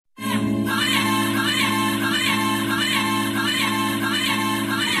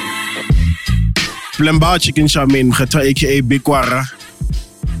Blemba chicken shaman, aka Big Wara.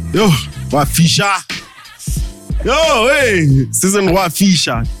 Yo, wa fisha. Yo, hey, season wa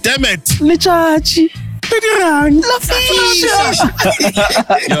fisha. Damn it. Lechachi. La fisha.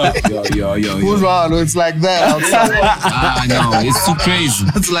 Yo. Who's wrong? It's like that outside. No, it's too crazy.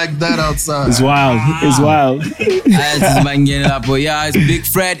 It's like that outside. It's wild. Yeah, it's Big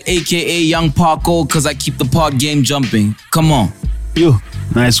Fred, aka Young Paco, cause I keep the pod game jumping. Come on. Yo,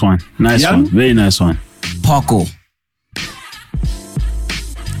 nice one. Very nice one. Paco.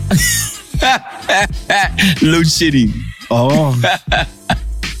 Load shitty. Oh.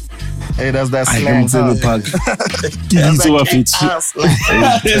 Hey, that's that slang.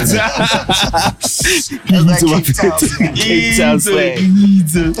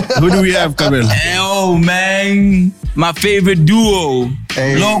 Who do we have, Kamel? Oh man, my favorite duo,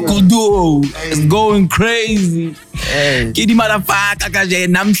 local duo, is going crazy. Kidi motherfucker kaje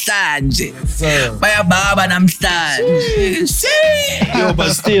namhlanje. Baya baba namhlanje. Yo,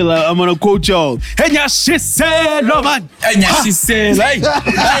 but still, I'm gonna quote y'all. Enya shiselo man. Enya shiselo.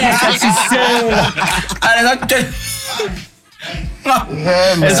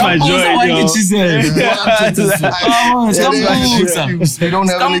 That's my joy, yo. They don't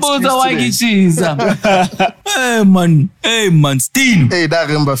have an excuse today. Hey man, Stino. Hey, that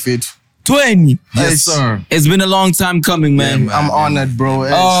remember fit. Thwenny. Yes, sir. It's been a long time coming, man. I'm honored, bro.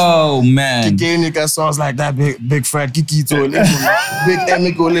 Oh, man. Kiki songs like that, Big Fred, Kiki to Big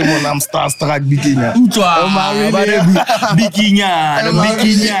Emiko Lemon, I'm starstruck, Bikinya.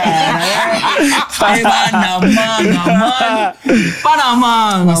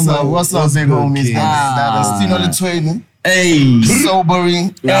 What's up, big homies? That is Stino the Thwenny. Hey,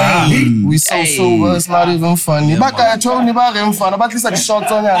 sobering. Hey, we so sober, it's not even funny. But I told you about him fun. But at least I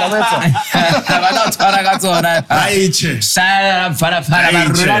short on you.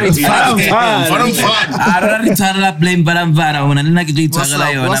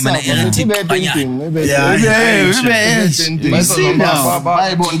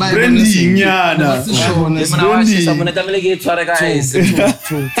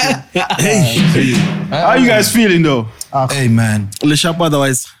 How you guys feeling though? Hey man,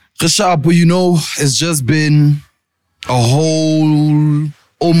 otherwise, Reshapo, you know, it's just been a whole,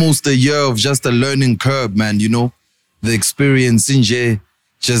 almost a year of just a learning curve, man. You know, the experience in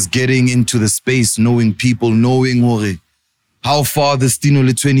just getting into the space, knowing people, knowing how far the Stino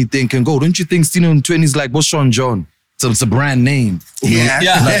the Thwenny thing can go. Don't you think Stino the Thwenny is like what's Sean John? It's a brand name. Yeah.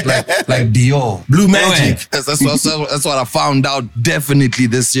 Like Dior. Blue Magic. That's what I found out definitely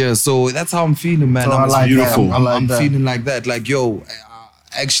this year. So that's how I'm feeling, man. Like beautiful. I'm feeling like that. Like, yo,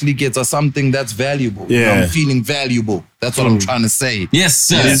 actually gets something that's valuable. Yeah. I'm feeling valuable. That's what I'm trying to say. Yes,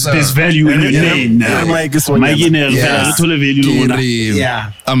 sir. There's value in your name now.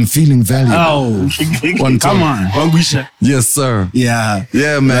 Yeah. I'm feeling valuable. Oh, come on. Yes, sir. Yeah.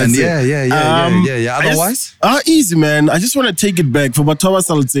 Yeah, man. That's Yeah. Otherwise? Easy, man. I just want to take it back for what Thomas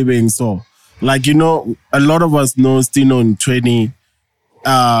saying. So, like, you know, a lot of us know Stino and Thwenny.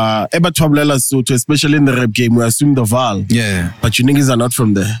 Especially in the rap game, we assume the Val. Yeah. But you niggas are not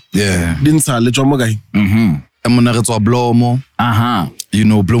from there. Yeah. Didn't say guy. Bloem. You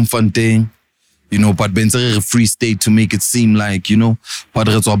know, Bloemfontein. You know, but Benzer Free State to make it seem like, you know, but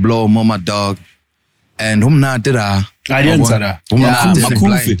it's a Bloem, my dog. And blind. That's all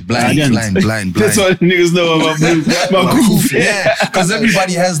niggas know about Makuf. Yeah, because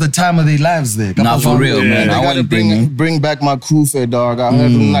everybody has the time of their lives there. Not for real, man. I want to bring back Makuf, dog. I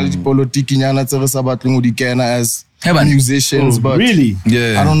heard as musicians, but really,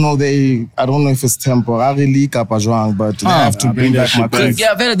 yeah, I don't know if it's temporarily but they have to bring back Makuf.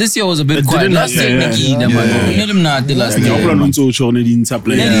 Yeah, this year was a bit quiet. Last year,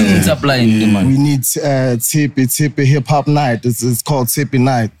 we need Tippy hip hop night. It's called Tippy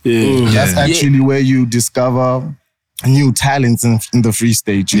night. That's actually where you discover new talents in the Free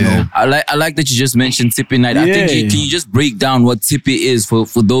State, you know. I like that you just mentioned Tippy night. I think can you just break down what Tippy is for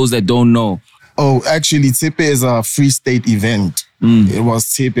those that don't know? Oh, actually, Tippy is a Free State event. It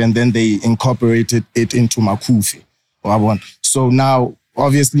was Tippy, and then they incorporated it into Makufe. So now,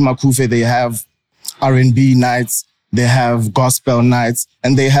 obviously, Makufe, they have R&B nights, they have gospel nights,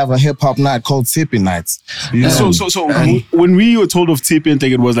 and they have a hip-hop night called Tippy nights. You know? So when we were told of Tippy, I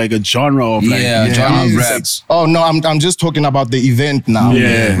think it was like a genre of genre of rap. Oh, no, I'm just talking about the event now.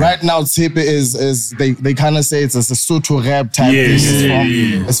 Yeah. Right now, Tippy is they kind of say it's a Sotho rap type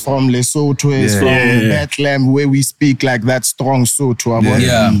thing. It's from Lesotho, it's from Bethlehem, where we speak like that strong Sotho.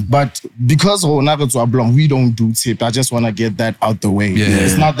 But because we don't do Tippy, I just want to get that out the way.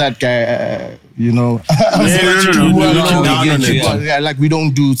 It's not that guy... you know. No. Like we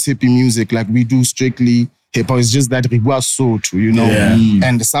don't do tippy music, like we do strictly hip-hop. It's just that Rigwa Sotho, you know.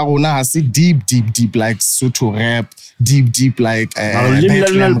 And Sarona has it deep, like Sotho rap, deep like Now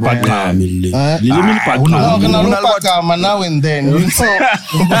and then, you know.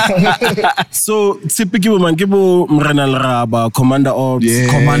 So typically man kibo Mrenal Raba, Commander Ops. Yes,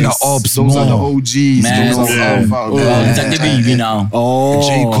 Commander Ops, those are the more. OGs. Man, Those are baby now.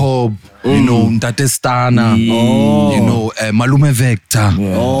 Jacob, you know, Ntate Stana, you know, Malume Vector.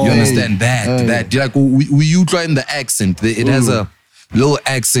 You understand that? Like we utilize the accent. It has a little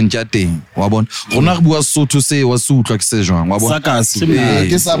accent thing. Wabon. Rona re bua Sotho se wa se utlwa ke se jwang. Wabon.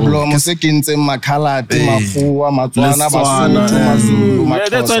 ke sa Bloem se kentse makhala te mafoa matswana Basotho Mazulu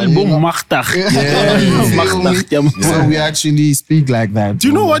That's why Maxhosa, you Bloem know. Rap. So we actually speak like that. Do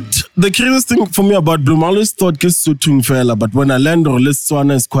you know what the craziest thing for me about Bloem? I always thought ke Sothong fela, but when I learned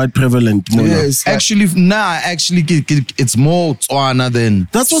Tswana is quite prevalent. Yes, Actually, it's more Tswana than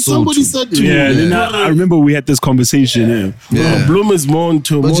That's what Sotho. somebody said to Yeah, me. I remember we had this conversation. Bloem is more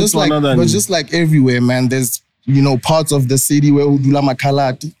into more Tswana than. But just like everywhere, man, there's, you know, parts of the city where udula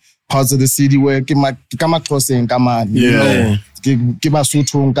makhalati, parts of the city where kama Xhosa and kama, you know, ke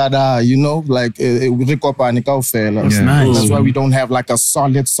Basotho nkada, you know, like re kopane kaofela. nice. That's why we don't have like a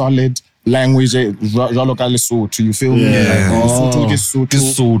solid language jwalo ka Lesotho, you feel me? Yeah. Like, Lesotho ke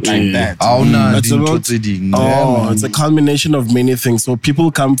Sotho, like that. That's about- it's a culmination of many things. So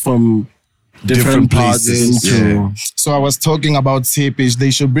people come from different places. into. So I was talking about tapage. They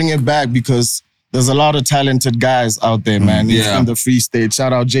should bring it back because there's a lot of talented guys out there, man. In the Free State.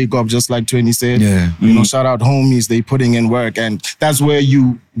 Shout out Jacob, just like Thwenny said. Yeah. You know, shout out homies. They putting in work, and that's where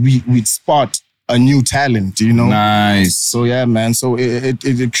we'd spot a new talent. You know. Nice. So yeah, man. So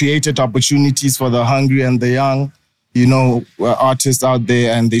it created opportunities for the hungry and the young, you know, artists out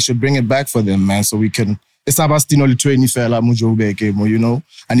there, and they should bring it back for them, man. So we can. It's about Stino Thwenny fella Mujobeke, you know.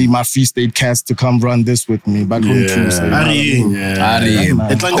 I need my Free State cast to come run this with me back home too. So, No.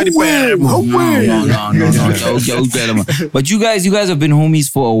 But you guys have been homies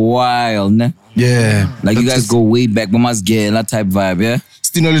for a while, ne? Yeah. Like you guys go way back, but must get that type vibe, yeah?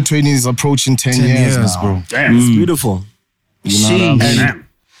 Stino Thwenny is approaching 10 years now. bro. Damn. It's beautiful. And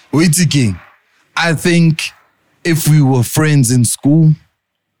wait again. I think if we were friends in school,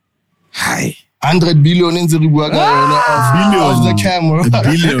 100 billion in the off the camera.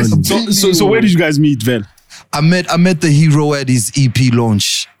 Billion. So where did you guys meet, Vel? I met the hero at his EP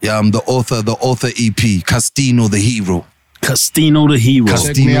launch. The author EP, Stino the hero. Stino the hero.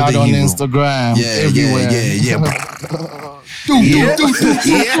 Check me out the on hero. Instagram. Everywhere.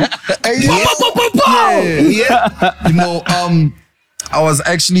 You know, I was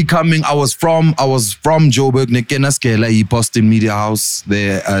actually coming. I was from Joburg, Nekenaskela, he Boston Media House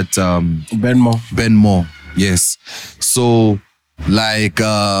there at Benmore. Yes. So like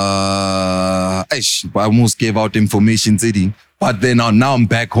I almost gave out information today. But then now I'm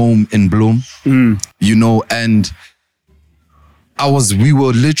back home in Bloem. You know, and we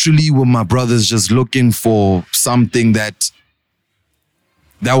were literally with my brothers just looking for something that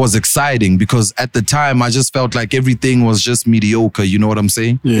was exciting, because at the time I just felt like everything was just mediocre, you know what I'm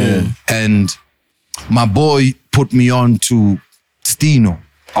saying? Yeah. And my boy put me on to Stino.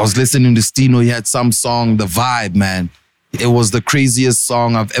 I was listening to Stino, he had some song, The Vibe, man. It was the craziest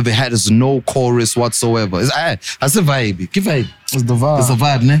song I've ever had. There's no chorus whatsoever. That's the vibe. Give vibe. It's the vibe. It's the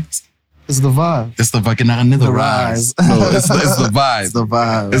vibe, ne? It's the vibe. It's the fucking the rise. No, it's the vibe. It's the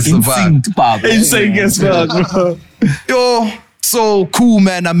vibe. It's the vibe. Insane as fuck, bro. Yo, so cool,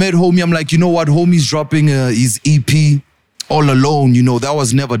 man. I met homie. I'm like, you know what? Homie's dropping his EP all alone. You know, that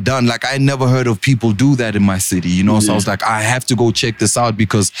was never done. Like, I never heard of people do that in my city, you know? So I was like, I have to go check this out,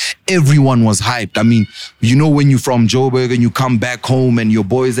 because everyone was hyped. I mean, you know, when you're from Joburg and you come back home and your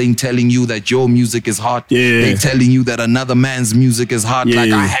boys ain't telling you that your music is hot. Yeah. They telling you that another man's music is hot. Yeah.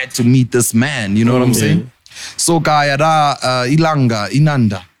 Like, I had to meet this man. You know what I'm saying? So, kaya da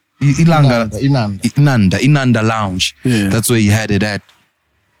Inanda Lounge. Yeah. That's where he had it at.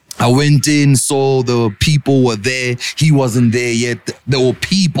 I went in, saw the people were there. He wasn't there yet. There were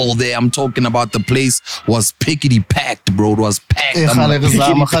people there. I'm talking about the place was pickety packed, bro. It was packed. Big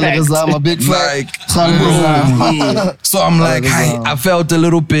Like, bro. So I'm like, I felt a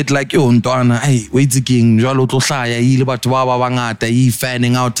little bit like, yo, Ntwana, hey, wait a king, he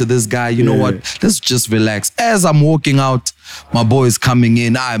fanning out to this guy. You know what? Let's just relax. As I'm walking out, my boy is coming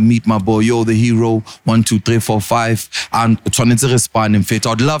in. I meet my boy, yo, the hero. 1, 2, 3, 4, 5. And trying to respond in faith.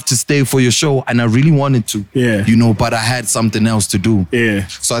 I'd love to stay for your show, and I really wanted to. Yeah. You know, but I had something else to do. Yeah.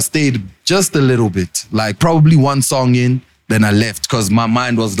 So I stayed just a little bit, like probably one song in, then I left, because my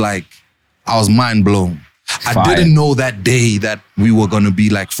mind was like, I was mind blown. I didn't know that day that we were going to be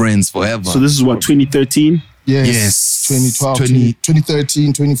like friends forever. So this is what, 2013? Yes. 2012,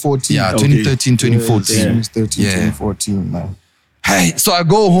 2013, 2014. Yeah, 2013, 2014. Yes, 2013, 2014, man. Hey, so I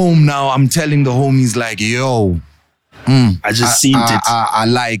go home now. I'm telling the homies like, yo, I just seen it. I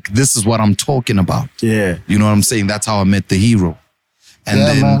like, this is what I'm talking about. Yeah. You know what I'm saying? That's how I met the hero. And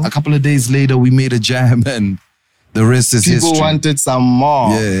Yeah, then man. a couple of days later, we made a jam and the rest is People history. wanted some more.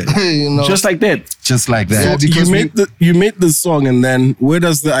 Yeah. You know? Just like that. Just like that. Yeah, because you made the song, and then where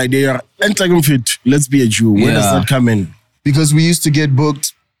does the idea fit? Let's be a Jew. Where does that come in? because we used to get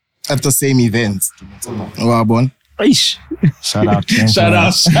booked at the same events. Wabon. Aish. Shout out. Shout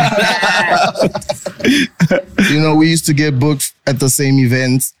out. You know, we used to get booked at the same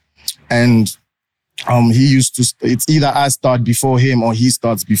events, and he used to. It's either I start before him or he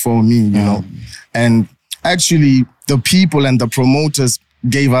starts before me. You know, and actually, the people and the promoters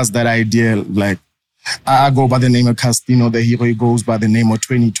gave us that idea. Like, I go by the name of Stino, the hero goes by the name of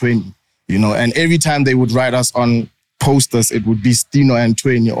 2020. You know, and every time they would write us on posters, it would be Stino and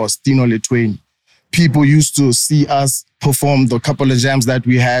Thwenny or Stino le Thwenny. People used to see us perform the couple of jams that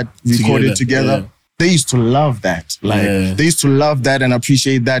we had recorded together. Yeah. They used to love that. Like, they used to love that and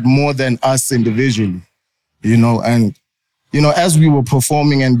appreciate that more than us individually, you know. And, you know, as we were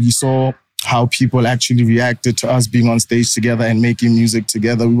performing and we saw how people actually reacted to us being on stage together and making music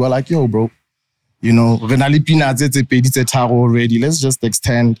together, we were like, yo, bro, you know, already. Let's just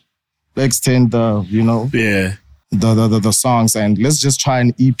extend the, you know, the songs, and let's just try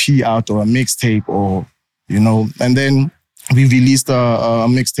an EP out or a mixtape, or, you know. And then we released a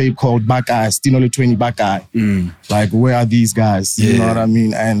mixtape called Bakai, Stino le Thwenny Bakai. Like, where are these guys? You know what I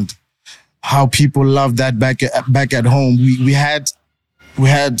mean? And how people loved that back at home. We had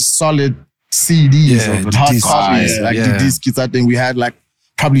solid CDs of hard copies, like the discs. I think we had like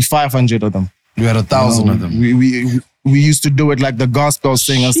probably 500 of them. We had 1,000 of them. We used to do it like the gospel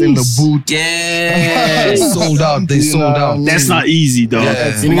singers in the booth. Yeah. Sold out. They sold out. That's not easy, though.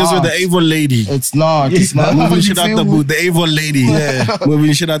 It's You niggas not. with the Avon lady. It's not. It's not. Moving shit out the booth. The Avon lady.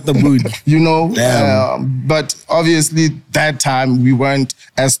 Moving shit out the booth. You know, Damn. but obviously that time we weren't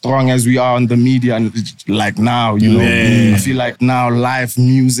as strong as we are on the media like now, you know. I feel like now live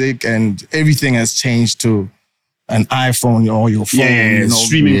music and everything has changed to an iPhone or your phone. You know,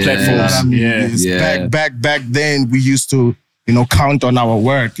 streaming platforms. You know what I mean? Yeah. It's back then we used to, you know, count on our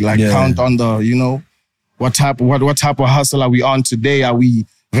work, like count on the, you know, what type of hustle are we on today? Are we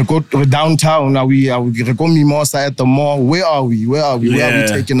downtown? Are we Mimosa at the mall? Where are we? Where are we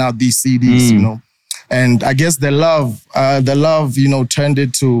taking out these CDs, you know? And I guess the love, you know, turned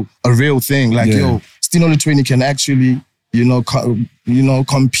it to a real thing. Like, yo, Stino le Thwenny can actually, you know,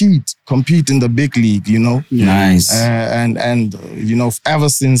 compete in the big league, you know. Nice. And you know, ever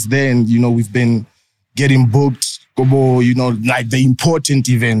since then, you know, we've been getting booked, you know, like the important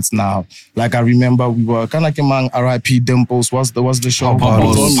events now. Like, I remember we were Kanakemang RIP Dimples. What's the show?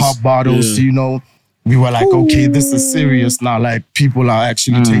 Pop Bottles. You know. We were like, okay, this is serious now. Like, people are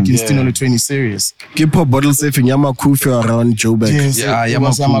actually taking Stino le Thwenny serious. Keep Pop Bottle safe in Yamakufi around Joburg. Yes, it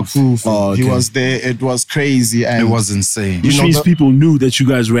was Yamakufi. Oh, okay. He was there. It was crazy. And It was insane. Which means people knew that you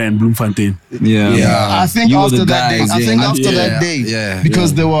guys ran Bloemfontein. I think You were after the that guys, day. I think after that day. Yeah.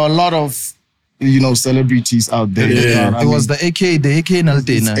 Because there were a lot of, you know, celebrities out there. You know what I It was mean? the AK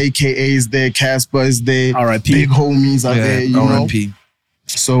Naltena. AKAs there, Casper is there, RIP. big homies are there, you know. RIP.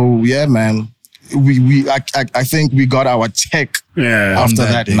 So yeah, man. I think we got our check after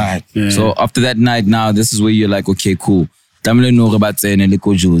that night. So after that night, now this is where you're like, okay, cool. Tamile no rebatse and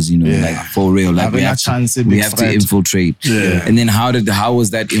Liko Jews, you know, like for real. Like we have to infiltrate. And then how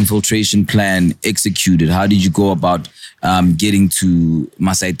was that infiltration plan executed? How did you go about getting to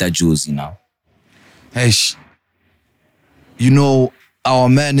Masaita Jews, you know? Hey, you know, our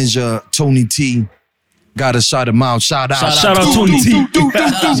manager, Tony T, gotta shout him out. Shout out. Shout out Tony T.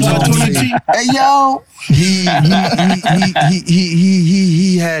 Hey yo, He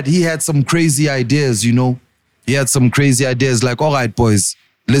had some crazy ideas, you know. He had some crazy ideas. Like, all right, boys,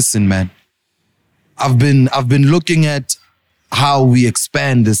 listen, man. I've been looking at how we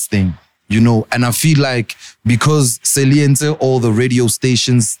expand this thing, you know, and I feel like because Seliente, all the radio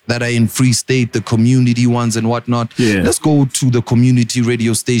stations that are in Free State, the community ones and whatnot, let's go to the community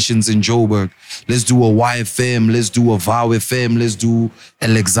radio stations in Joburg. Let's do a YFM, let's do a VOW FM, let's do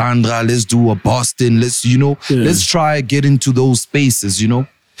Alexandra, let's do a Boston, let's try get into those spaces, you know.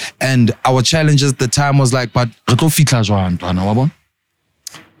 And our challenge at the time was like, but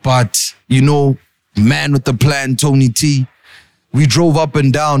you know, man with the plan, Tony T, we drove up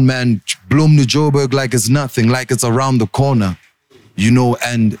and down, man, Bloem to Joburg like it's nothing, like it's around the corner, you know,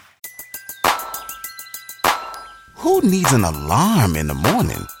 and Who needs an alarm in the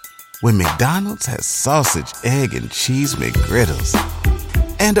morning when McDonald's has sausage, egg, and cheese McGriddles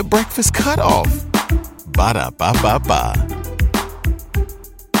and a breakfast cutoff? Ba-da-ba-ba-ba.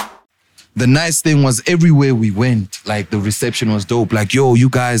 The nice thing was everywhere we went, like the reception was dope. Like, yo, you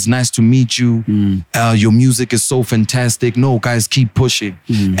guys, nice to meet you. Your music is so fantastic. No, guys, keep pushing.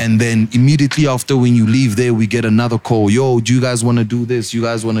 And then immediately after, when you leave there, we get another call. Yo, do you guys want to do this? You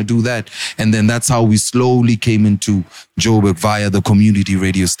guys want to do that? And then that's how we slowly came into Joburg via the community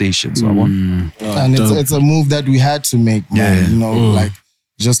radio stations. And it's a move that we had to make, man. You know, like,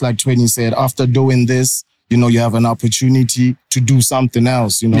 just like Thwenny said, after doing this, you know, you have an opportunity to do something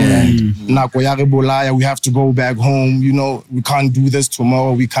else, you know. And we have to go back home, you know. We can't do this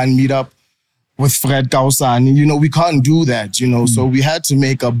tomorrow. We can't meet up with Fred Kausani. You know, we can't do that, you know. So we had to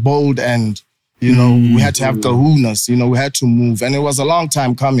make a bold and, you know, we had to have kahunas, you know, we had to move. And it was a long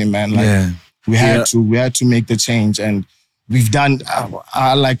time coming, man. Like, we had to make the change. And we've done,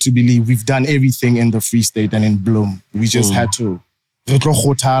 I like to believe, we've done everything in the Free State and in Bloem. We just had to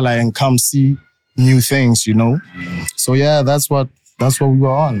and come see new things, you know. So yeah, that's what we were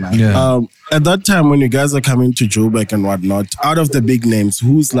on, man. At that time when you guys are coming to Joburg and whatnot, out of the big names,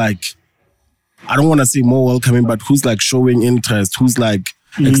 who's like, I don't want to say more welcoming, but who's like showing interest, who's like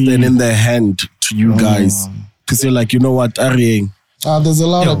extending their hand to you guys to say like, you know what, Ari? There's a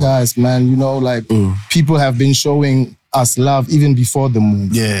lot of guys, man. You know, like people have been showing us love even before the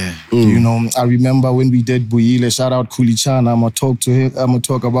move. You know, I remember when we did Buyile, shout out Kulichan, I'm gonna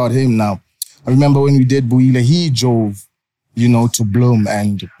talk about him now. I remember when we did Buyile, he drove, you know, to Bloem,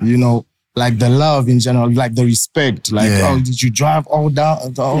 and, you know, like the love in general, like the respect, like, oh, did you drive all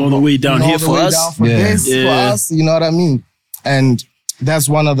the way down here for us? For us, you know what I mean? And that's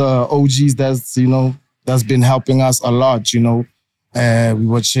one of the OGs that's, you know, that's been helping us a lot, you know. We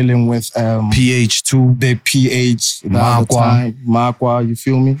were chilling with PH2, the PH, Makwa, you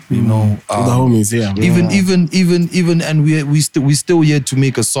feel me? You know, the homies, even, and we still yet to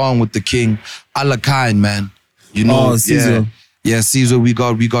make a song with the King, Alakain, man. You know, Caesar. Caesar, we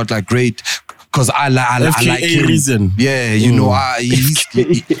got like great. Cause I like him. Reason. Yeah, you know, he's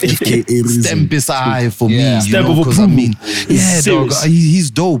stamp is high for me. Stamp of approval. I mean, dog, he's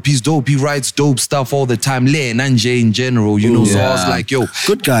dope. He's dope. He writes dope stuff all the time. Le Nanje in general, you know. So I was like, yo,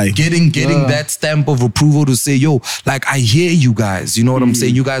 good guy. Getting that stamp of approval to say, yo, like I hear you guys. You know what I'm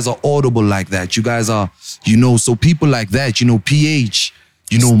saying? You guys are audible like that. You guys are, you know. So people like that, you know, PH.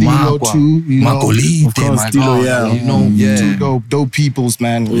 You know, Stino too, you know. Of course, Stino, you know, two dope peoples,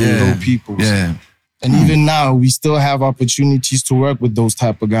 man. Dope peoples. Yeah. And even now, we still have opportunities to work with those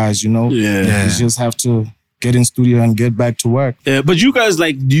type of guys, you know. We just have to get in studio and get back to work. But you guys,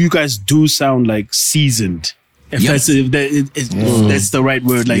 like, you guys do sound like seasoned. If that's the right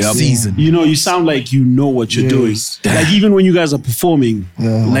word, like seasoned. You know, you sound like you know what you're doing. Like even when you guys are performing,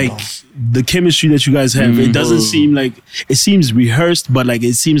 like the chemistry that you guys have, it doesn't seem like, it seems rehearsed, but like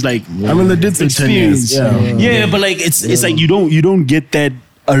it seems like I mean, they did say 10 years. But like it's like you don't get that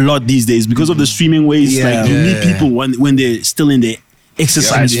a lot these days because of the streaming ways. Like you need people when they're still in the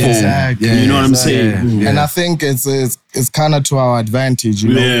exercise form. You know what I'm saying? And I think it's kind of to our advantage,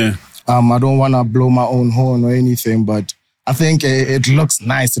 you know. I don't want to blow my own horn or anything, but I think it looks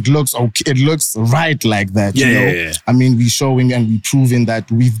nice. It looks okay. It looks right like that, you know? I mean, we're showing and we're proving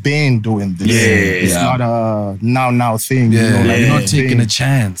that we've been doing this. It's not a now thing. You know? Like we're not taking a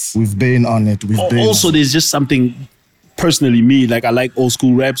chance. We've been on it. Also, there's just something, personally, me, like I like old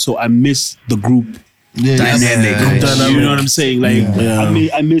school rap, so I miss the group. Dynamic. You know what I'm saying? Like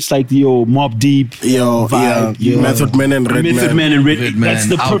I miss like the Mob Deep vibe. Method Man and Redman. That's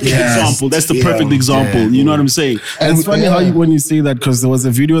the perfect example. That's the perfect example. You know what I'm saying? And it's funny how when you say that, because there was a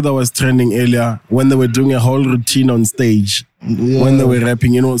video that was trending earlier when they were doing a whole routine on stage. When they were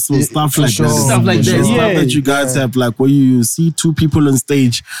rapping, you know, so stuff like that. Stuff like that. Stuff that you guys have, like where you see two people on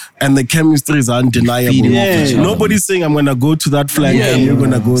stage and the chemistry is undeniable. Nobody's saying I'm gonna go to that flank and you're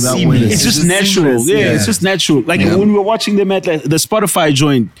gonna go that way. It's just natural. It's just natural. Like when we were watching them at like, the Spotify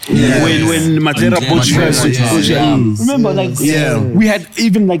joint, when Matera brought you guys, remember, like we had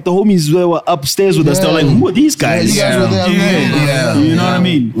even like the homies that were upstairs with us. They're like, who are these guys? You know what I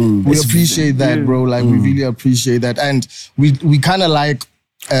mean? We appreciate that, bro. Like we really appreciate that, and we kind of like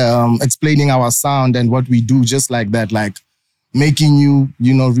explaining our sound and what we do just like that, like making you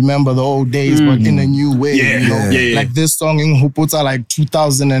know, remember the old days, but in a new way. Like this song in Hupota, like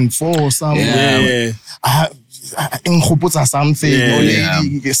 2004 or something. something,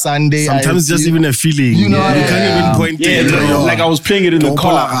 or Sunday. Sometimes just even a feeling. You know, you can't even point it. Like I was playing it in the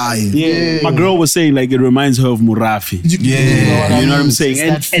car. My girl was saying like it reminds her of Murafi. You know what I'm saying?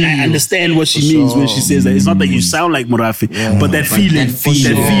 And I understand what she means when she says that. It's not that you sound like Murafi, but that feeling.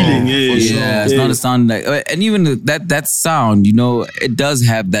 It's not a sound like, and even that sound, you know, it does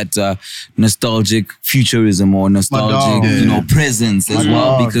have that nostalgic futurism or nostalgic, you know, presence as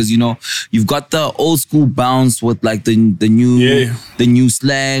well, because you know you've got the old school bounce with like the new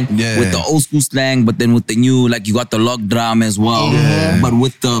slang with the old school slang, but then with the new, like you got the lock drum as well, but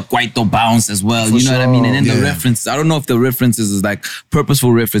with the Kwaito bounce as well. You know what I mean? And then the references, I don't know if the references is like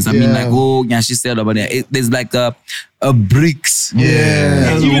purposeful reference. I mean, like, oh, yeah, she said about it. There's like a bricks. Was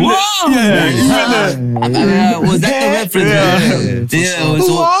that the reference?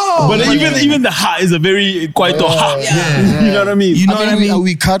 But even the ha is a very Kwaito ha. You know what I mean? You know what I mean?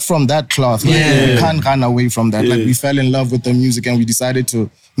 We cut from that cloth. We can't run away from that. Like we fell in love with the music and we decided to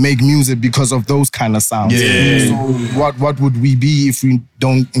make music because of those kind of sounds. So what would we be if we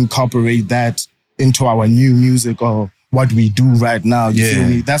don't incorporate that into our new music or what we do right now? You feel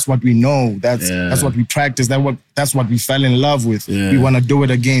me? That's what we know. That's what we practice. That's what we fell in love with. We want to do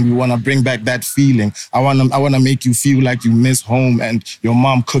it again. We want to bring back that feeling. I want to make you feel like you miss home and your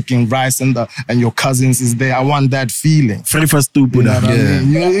mom cooking rice and your cousins is there. I want that feeling. Stupid.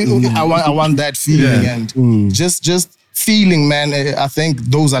 I want that feeling and just feeling, man. I think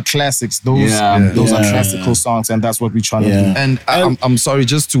those are classics. Those are classical songs, and that's what we're trying to do. And I'm sorry,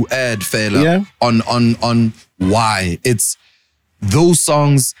 just to add, Fela, on why it's those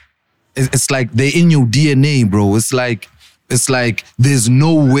songs. It's like they're in your DNA, bro. It's like there's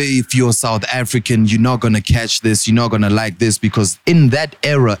no way if you're South African, you're not gonna catch this, you're not gonna like this, because in that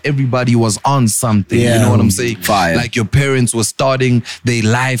era, everybody was on something. You know what I'm saying? Fire. Like your parents were starting their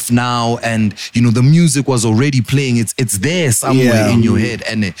life now, and you know the music was already playing. It's there somewhere in your head,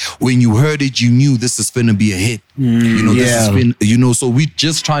 and when you heard it, you knew this is gonna be a hit. You know, this has been. You know, so we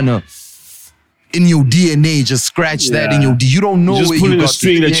just trying to. In your DNA, just scratch that in your DNA. You don't know just where pulling you a got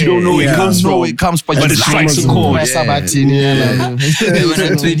string that you don't know it comes from. It comes, but it strikes a chord. When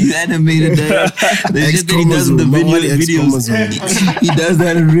Thwenny animated that, the shit that he does in the videos, he does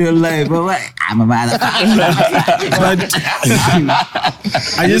that in real life. I'm a motherfucker.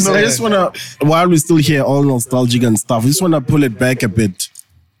 I just want to, while we're still here, all nostalgic and stuff, I just want to pull it back a bit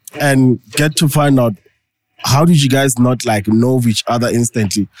and get to find out, how did you guys not like know of each other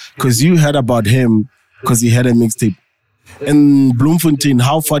instantly? Because you heard about him because he had a mixtape. In Bloemfontein,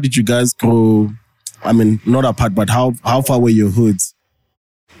 how far did you guys go? I mean, not apart, but how far were your hoods?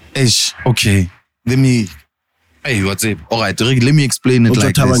 Okay. Hey, what's it? All right, let me explain it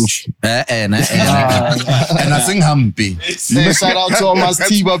like this. And I sing Hampi. Shout out to all my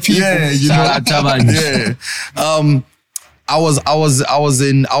Tiba people. Yeah, you know. I was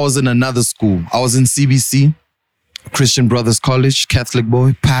in another school. I was in CBC, Christian Brothers College, Catholic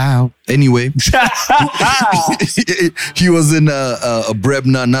boy. Pow. Anyway, he was in a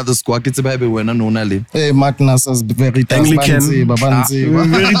Brebna, another school. Hey, Magnus is very Anglican. They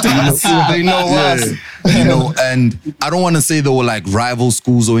know us. You know, and I don't want to say they were like rival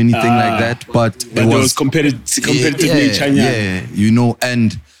schools or anything like that, but it was competitive. Yeah, you know,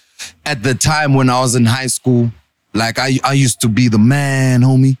 and at the time when I was in high school, like I used to be the man,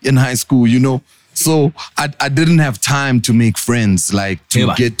 homie, in high school, you know. So I didn't have time to make friends, like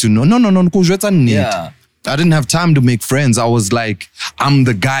to get to know. No. I didn't have time to make friends. I was like, I'm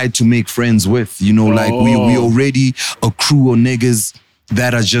the guy to make friends with, you know, like we already a crew of niggas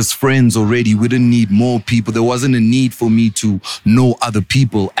that are just friends already. We didn't need more people. There wasn't a need for me to know other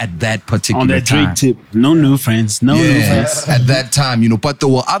people at that particular time. On that Drake tip, no new friends, no new friends. At that time, you know, but there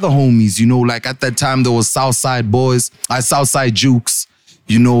were other homies, you know, like at that time there was Southside boys, Southside Jukes,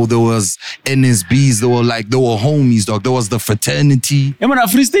 you know, there was NSBs, there were homies, dog. There was the fraternity. Yeah, man,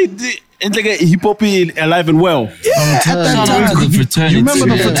 Free State, it's like a hip-hop alive and well. Yeah, at that time. The fraternity. You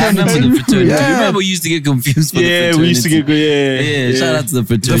remember the fraternity? Yeah. You remember we used to get confused for the fraternity? Yeah, we used to get, yeah. Shout out to the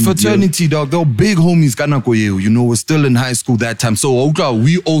fraternity. The fraternity, dog, they were big homies, you know, we're still in high school that time. So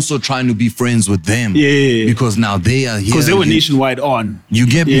we also trying to be friends with them. Yeah. Because now they are here. Because they were nationwide on. You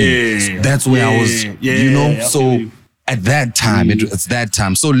get me? Yeah. That's where I was, you know, so at that time, it's that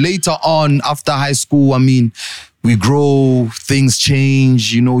time. So later on, after high school, I mean, we grow, things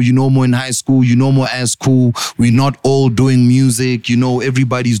change, you know more in high school, you know more at school. We're not all doing music, you know,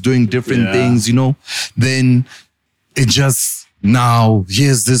 everybody's doing different things, you know. Then it just, now,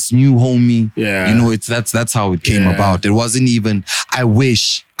 here's this new homie. Yeah. You know, that's how it came about. It wasn't even, I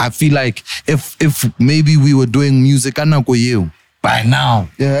feel like if maybe we were doing music, by now.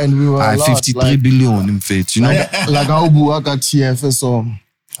 Yeah, and we were a lot, 53 billion in fact, you know. Like our Buaka TF, so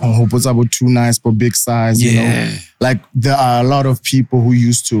I hope it's about too nice for big size, you know. Like there are a lot of people who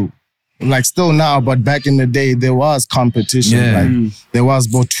used to, like still now, but back in the day, there was competition. Like there was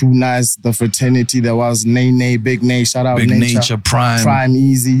about Too Nice, the fraternity, there was Nay, Big Nay, shout out Big Nature, Prime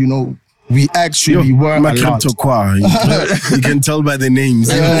Easy, you know. We actually were a lot. You can tell by the names.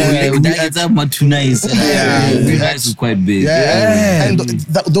 Too Nice. Too Nice is quite big. And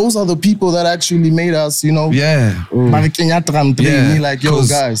those are the people that actually made us, you know. Like, yo,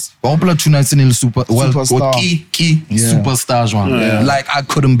 guys. Too Nice in superstar. Superstar. Like, I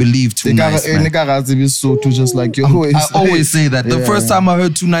couldn't believe Too Nice. Just like, yo, I always say that. The first time I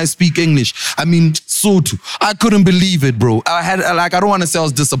heard Too Nice speak English, I mean, Sotu, I couldn't believe it, bro. I don't want to say I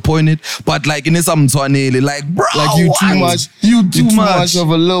was disappointed, but like in some like bro, like you too much of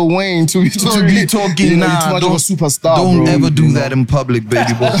a Lil Wayne to be talking, you know, nah, too much of a superstar. Don't bro, ever do that in public,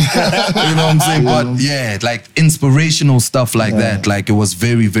 baby boy. You know what I'm saying? But yeah, like inspirational stuff like that. Like it was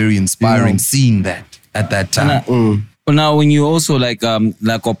very, very inspiring seeing that at that time. Now, when you also like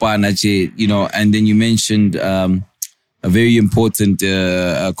Opanache, you know, and then you mentioned a very important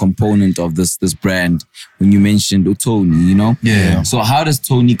component of this brand when you mentioned Tony, you know? Yeah. So how does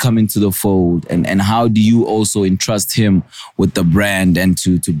Tony come into the fold, and how do you also entrust him with the brand and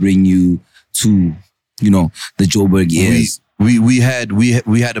to bring you to, you know, the Joburg years? We had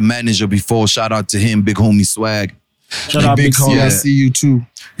a manager before, shout out to him, big homie Swag. Shout out Big Homie. I see you too.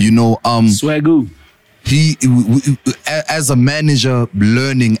 You know, Swagoo. He, as a manager,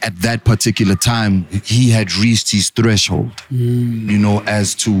 learning at that particular time, he had reached his threshold, you know,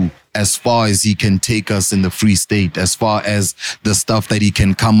 as far as he can take us in the Free State, as far as the stuff that he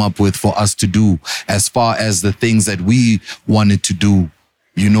can come up with for us to do, as far as the things that we wanted to do,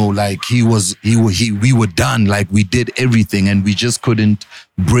 you know, like we were done, like we did everything and we just couldn't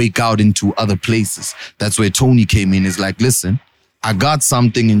break out into other places. That's where Tony came in. Is like, listen, I got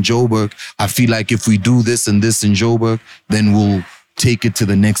something in Joburg. I feel like if we do this and this in Joburg, then we'll take it to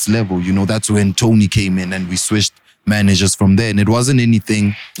the next level. You know, that's when Tony came in and we switched managers from there. And it wasn't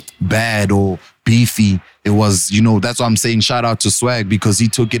anything bad or beefy. It was, you know, that's why I'm saying shout out to Swag, because he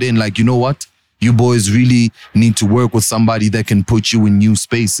took it in like, you know what? You boys really need to work with somebody that can put you in new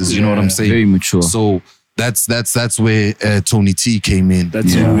spaces. You know what I'm saying? Very mature. So that's where Tony T came in.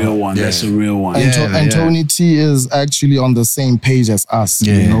 That's a real one. Yeah. That's a real one. And Tony T is actually on the same page as us,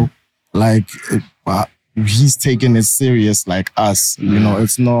 you know? Like, he's taking it serious like us, you know?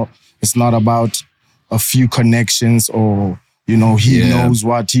 It's not about a few connections or, you know, he knows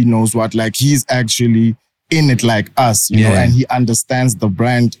what. Like, he's actually in it like us, you know? And he understands the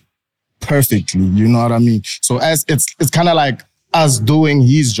brand perfectly, you know what I mean? So it's kind of like us doing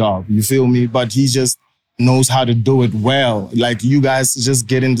his job, you feel me? But he just knows how to do it well. Like, you guys just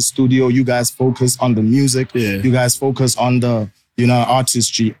get in the studio, you guys focus on the music, you guys focus on the, you know,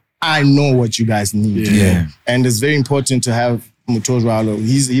 artistry. I know what you guys need. And it's very important to have Mutojo.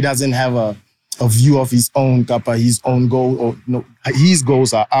 He doesn't have a view of his own kappa, his own goal, or no, his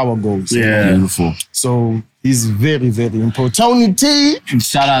goals are our goals. Yeah. Beautiful. So he's very, very important. Tony T.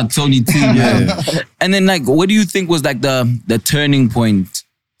 Shout out Tony T. And then, like, what do you think was like the turning point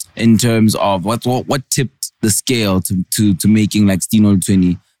in terms of what tipped the scale to making like Stino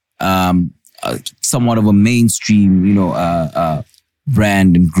Thwenny somewhat of a mainstream, you know,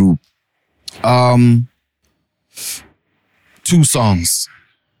 brand and group? 2 songs.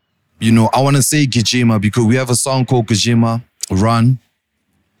 You know, I want to say Gijima because we have a song called Gijima, Run.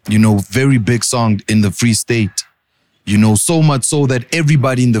 You know, very big song in the Free State. You know, so much so that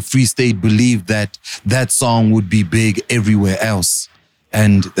everybody in the Free State believed that that song would be big everywhere else.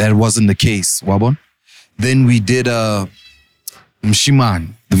 And that wasn't the case, Wabon. Then we did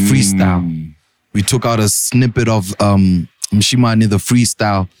Mshiman, the freestyle. We took out a snippet of Mshiman in the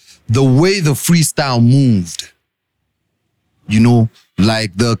freestyle. The way the freestyle moved, you know,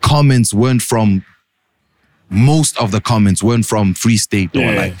 like the comments weren't from, most of the comments weren't from Free State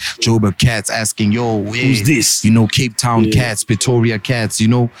or like Joburg cats asking, yo, who's this? You know, Cape Town cats, Pretoria cats, you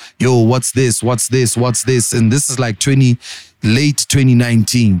know, yo, what's this? What's this? What's this? And this is like late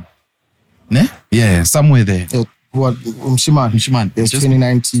 2019. Ne? Yeah, somewhere there. What? Mshiman. It's Just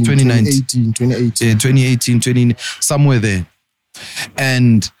 2019, 2018. Yeah, 2018, somewhere there.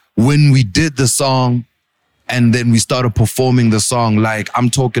 And when we did the song, and then we started performing the song, like, I'm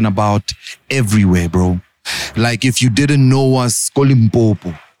talking about everywhere, bro. Like, if you didn't know us,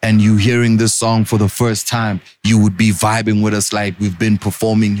 Kolimpopo, and you hearing this song for the first time, you would be vibing with us like we've been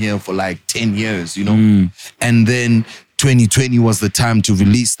performing here for like 10 years, you know? And then 2020 was the time to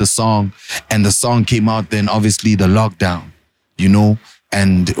release the song, and the song came out then, obviously, the lockdown. you know,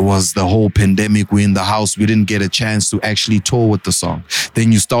 and it was the whole pandemic. We're in the house. We didn't get a chance to actually tour with the song.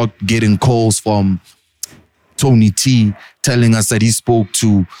 Then you start getting calls from Tony T telling us that he spoke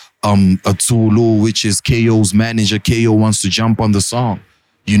to Atulu, which is KO's manager. KO wants to jump on the song.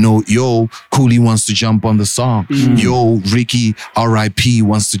 You know, yo, Cooley wants to jump on the song. Yo, Ricky R.I.P.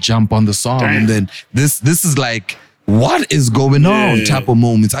 wants to jump on the song. Damn. And then this is like, what is going on type of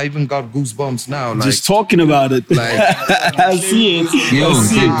moments. I even got goosebumps now. Like, just talking about it. Like, I see it. Yo,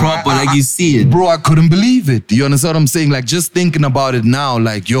 proper, like you see it. Bro, I couldn't believe it. You understand what I'm saying? Like, just thinking about it now,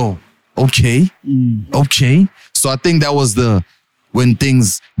 like, yo, okay. So I think that was when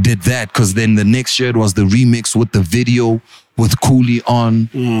things did that, because then the next year it was the remix with the video with Cooley on,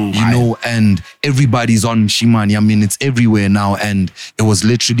 you know, and everybody's on Shimani. I mean, it's everywhere now, and it was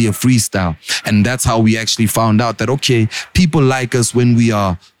literally a freestyle. And that's how we actually found out that, okay, people like us when we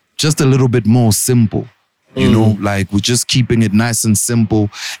are just a little bit more simple, you know, like we're just keeping it nice and simple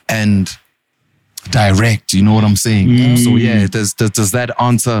and direct, you know what I'm saying? So yeah, does that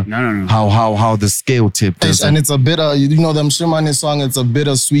answer how the scale tip does? And it's a bitter, you know, them Shimani song, it's a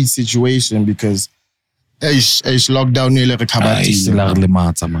bittersweet situation because lockdown nearly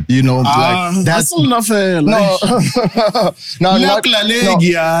you know, like that's not fair. No, I'm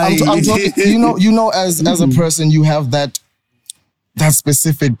talking, you know, as a person, you have that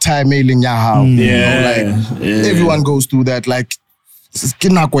specific time mailing your house. You know, like everyone goes through that, like you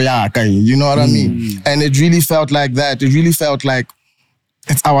know what I mean? And it really felt like that. It really felt like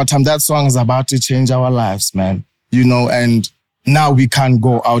it's our time. That song is about to change our lives, man. You know, and now we can't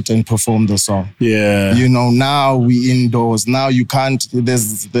go out and perform the song. Yeah. You know, now we indoors. Now you can't,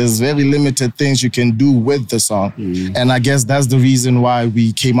 there's very limited things you can do with the song. And I guess that's the reason why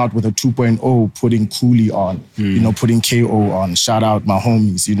we came out with a 2.0, putting Cooley on, you know, putting KO on. Shout out my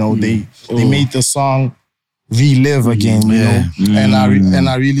homies, you know, they made the song relive again, you know. And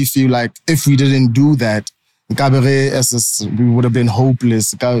I really feel like if we didn't do that, we would have been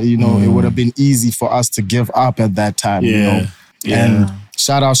hopeless. You know, it would have been easy for us to give up at that time, you know. And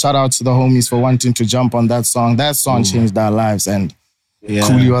shout out to the homies for wanting to jump on that song. That song changed our lives. And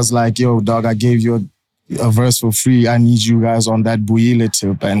Cooley was like, yo, dog, I gave you a verse for free. I need you guys on that Buile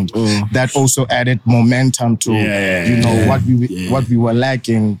tip. And that also added momentum to, you know, what we were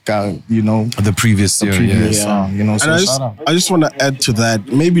lacking, you know. The previous song, you know. So I just want to add to that,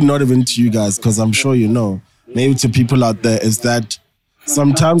 maybe not even to you guys, because I'm sure you know, maybe to people out there, is that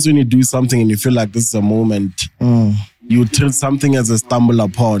sometimes when you do something and you feel like this is a moment, you treat something as a stumble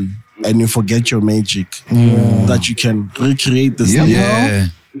upon and you forget your magic. That you can recreate this thing.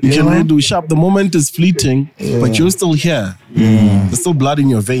 You can redo sharp. The moment is fleeting, but you're still here. There's still blood in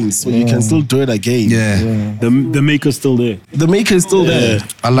your veins, so you can still do it again. The maker's still there. The maker is still there.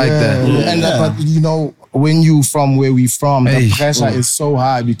 I like that. And but you know, when you from where we from, the pressure is so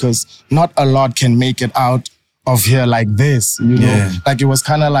high because not a lot can make it out of here like this, you know. Like it was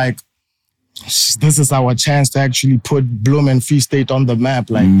kind of like, this is our chance to actually put Bloem and Free State on the map.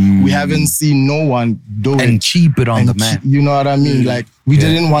 Like we haven't seen no one do it. And keep it on the map. You know what I mean? Like we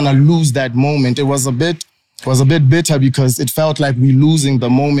didn't want to lose that moment. It was a bit bitter because it felt like we're losing the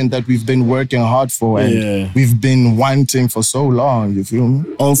moment that we've been working hard for and we've been wanting for so long. You feel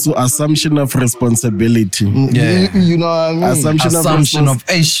me? Also, assumption of responsibility. You know what I mean? Assumption of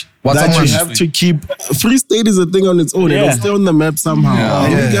that you have to keep. Free State is a thing on its own. It'll stay on the map somehow.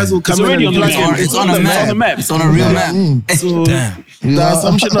 You guys will come in and it's on the map. It's on a real map. So the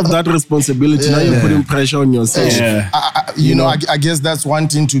assumption of that responsibility, now you're putting pressure on yourself. You know, I guess that's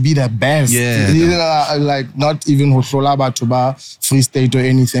wanting to be the best. You know, like not even Hosholaba Tuba, Free State or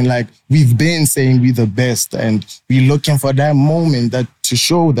anything. Like we've been saying we're the best and we're looking for that moment that to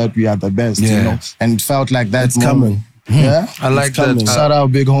show that we are the best, you know. And it felt like that's coming. I like that. Shout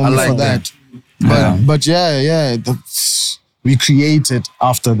out big homie for that. But we created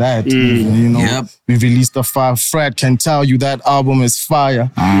after that. You know, we released the fire. Fred can tell you that album is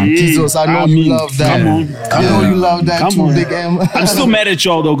fire. Jesus, I know you love that. I know you love that too, Big M. I'm still mad at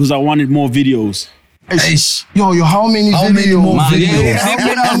y'all though because I wanted more videos. Yo, how many more videos?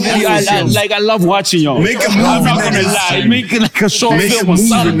 I love watching y'all. Make a movie. I'm not gonna lie. Make like a short film or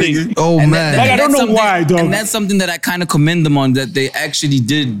something. Oh man! I don't know why, dog. And that's something that I kind of commend them on, that they actually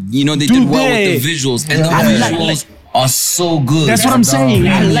did. You know, they did well with the visuals, and the visuals are so good. That's what I'm saying.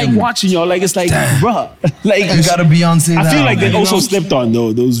 I like watching y'all. Like it's like, bruh, like you got a Beyonce. I feel like they also slept on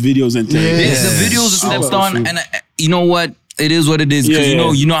though those videos and things. The videos are slept on, and you know what? It is what it is,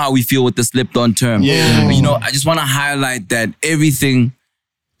 because you know how we feel with the slept on term. But, you know, I just want to highlight that everything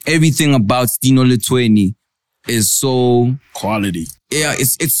about Stino Thwenny is so quality. Yeah,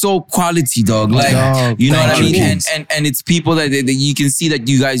 it's so quality, dog. Like, you know what I mean? And it's people that you can see that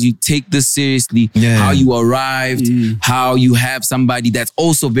you take this seriously. Yeah. How you arrived, how you have somebody that's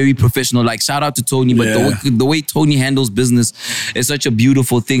also very professional. Like, shout out to Tony, but the way Tony handles business is such a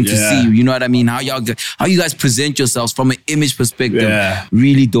beautiful thing to see. You know what I mean? How you guys present yourselves from an image perspective,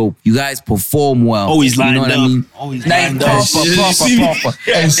 really dope. You guys perform well. Always lined up. Always lined up. Proper.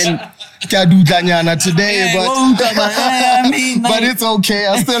 And can't do Danyana today, but it's okay.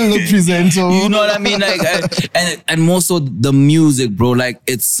 I still look presentable. You know what I mean? Like, and more so the music, bro. Like,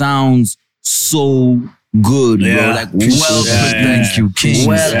 it sounds so good, bro. Like, thank you, King.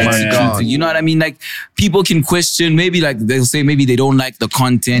 My God. You know what I mean? Like, people can question, maybe like they'll say maybe they don't like the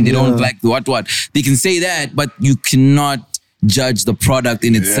content, they don't like what. They can say that, but you cannot judge the product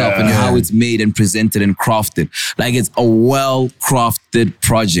in itself and how it's made and presented and crafted. Like, it's a well-crafted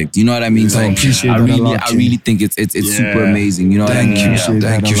project. You know what I mean? So I really think it's super amazing. You know what I mean?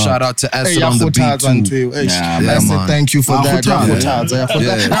 Thank you. Shout out to S07E21 on the beat too. I said thank you for that. No,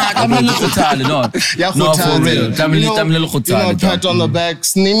 for real. Pat on the back,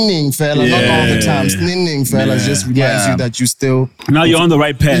 sninging fella, not all the time. Sninging fella just reminds you that you still. Now you're on the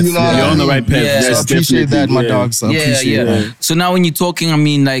right path. You're on the right path. Yeah, I appreciate that, my dog. So appreciate that. So now when you're talking, I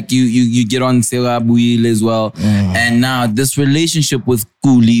mean, like you get on Sera Buil as well. And now this relationship with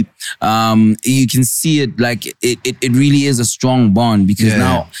Kuli, you can see it like it really is a strong bond because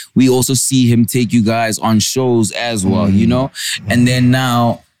now we also see him take you guys on shows as well, you know? And then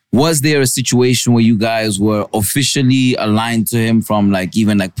now, was there a situation where you guys were officially aligned to him from like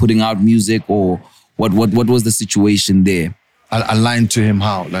even like putting out music, or what was the situation there? Aligned to him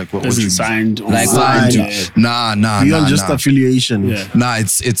how? Like what was you signed? Like signed? Nah. Beyond just affiliation. Nah,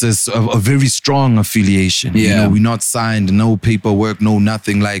 it's a very strong affiliation. You know, we're not signed, no paperwork, no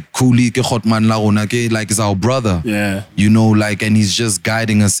nothing. Like Kuli ke khotman la rona ke, like is our brother. Yeah. You know, like, and he's just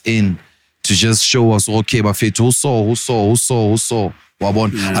guiding us in to just show us, okay, but so.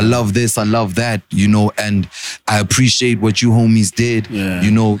 I love this, I love that, you know, and I appreciate what you homies did, you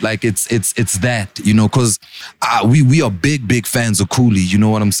know, like it's that, you know, because we are big fans of Kuli, you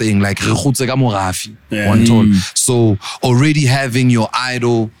know what I'm saying? Like, so already having your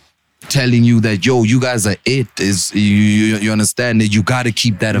idol telling you that, yo, you guys are it, is you understand that you got to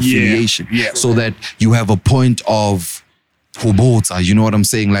keep that affiliation so that you have a point of you know what I'm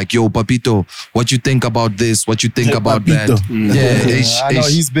saying? Like, yo, Papito, what you think about this? What you think about Papito. That? I know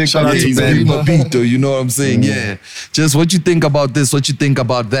he's big. Shout out to Papito, you know what I'm saying? Yeah. Just what you think about this? What you think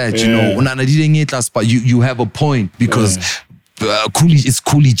about that? You know, you have a point because Kuli is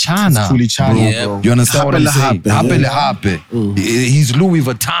Kuli Chana. Kuli Chana, bro. You understand what I'm saying? Hape. He's Louis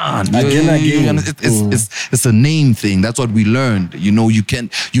Vuitton. It's a name thing. That's what we learned. You know, you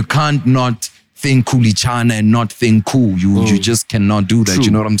can't not think Kuli Chana and not think cool. You just cannot do that. True.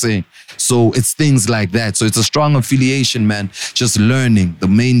 You know what I'm saying? So it's things like that. So it's a strong affiliation, man. Just learning. The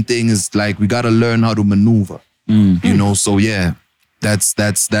main thing is like we gotta learn how to maneuver. You know, so yeah. That's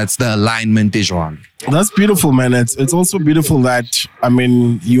the alignment, Dejuan. That's beautiful, man. It's also beautiful that, I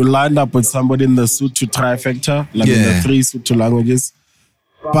mean, you lined up with somebody in the Sotho trifecta, like in the 3 Sotho languages.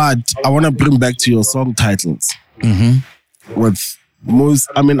 But I want to bring back to your song titles. With most,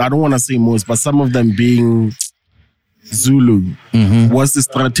 I mean, I don't want to say most, but some of them being Zulu. What's the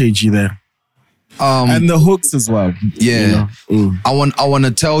strategy there? And the hooks as well. Yeah. You know? I want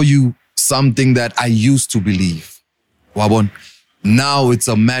to tell you something that I used to believe. Wabon. Now it's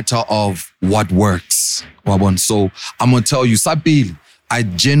a matter of what works. Wabon. So I'm going to tell you, Sapil, I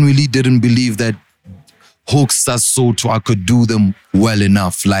genuinely didn't believe that hooks are so I could do them well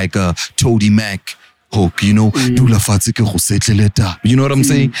enough, like a Toady Mac hook, you know, you know what I'm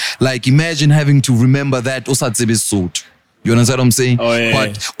saying? Like, imagine having to remember that you understand what I'm saying?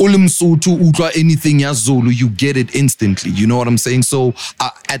 But Ulim Sotu Utla anything ya Zulu, you get it instantly. You know what I'm saying? So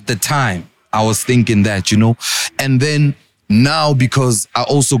at the time, I was thinking that, you know, and then now, because I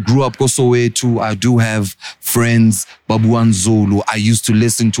also grew up Kosowe too, I do have friends, Babuan Zulu. I used to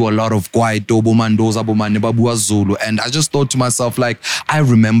listen to a lot of Kwaito, Bomandoza, Bomane, Babua Zulu. And I just thought to myself, like, I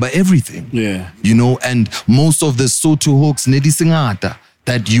remember everything. Yeah. You know, and most of the Sotho hooks, Nedi Singata,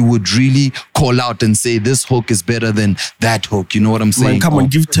 that you would really call out and say, this hook is better than that hook. You know what I'm saying? Man, come on,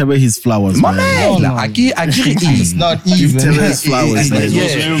 give Tebe his flowers, man. It's not even. Give Tebe his flowers, man.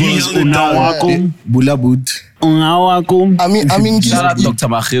 He's Unawakum. Bulabud. I mean, shout out Dr.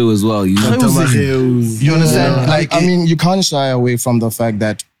 Macheo as well. You understand? Like, I mean, you can't shy away from the fact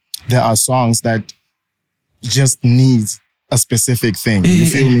that there are songs that just need a specific thing. You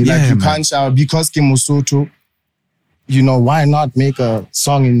feel me? Like, you can't shy because Kimusoto, you know, why not make a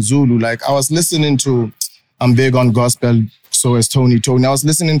song in Zulu? Like, I was listening to I'm big on gospel. So is Tony. I was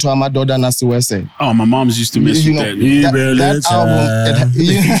listening to Amadoda Nasiwese. Oh, my mom's used to mess with that.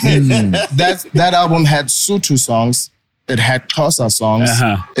 That album had Sotho songs. It had Xhosa songs.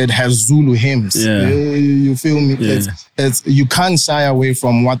 It has Zulu hymns. Yeah. You feel me? Yeah. It's you can't shy away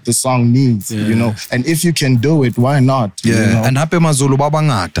from what the song needs. You know, and if you can do it, why not? Yeah. You know? And happy mazulu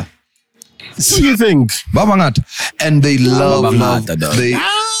babangata. What do you think? Babangata. And they love.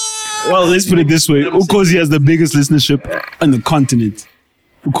 Well, let's put it this way. Ukozi has the biggest listenership on the continent.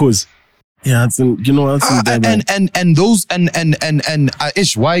 Ukozi. Yeah, it's in, you know what's in there, and those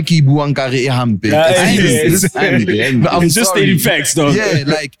ish why keep buankare hampe. I'm just stating facts though. Yeah,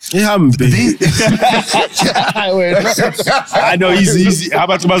 like I know easy. How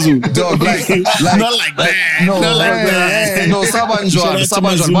about Mazu? Dog, like not like that. Not like that. No,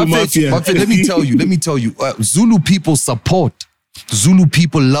 Sabanjwan. But let me tell you, Zulu people support. Zulu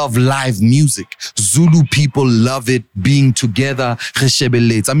people love live music. Zulu people love it being together.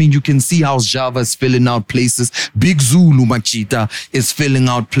 I mean, you can see how Java is filling out places. Big Zulu Machita is filling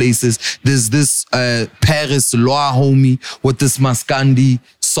out places. There's this Paris Loa homie with this Maskandi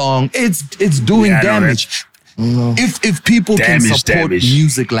song. It's doing damage. If people can support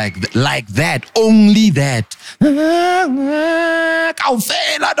music like that, only that.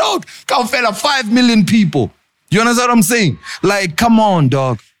 Kaufela, dog. Kaufela, 5 million people. You understand what I'm saying? Like, come on,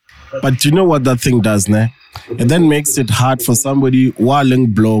 dog. But you know what that thing does, ne? It then makes it hard for somebody,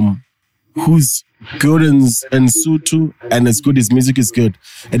 Waling Bloem, who's good in Sotho and as good as music is good.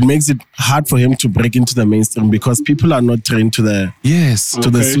 It makes it hard for him to break into the mainstream because people are not trained to the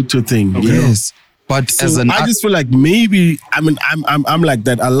Sotho thing. Okay. Yes. But so I just feel like maybe I'm like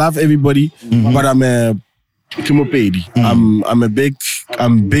that. I love everybody, but I'm a Kimopedi.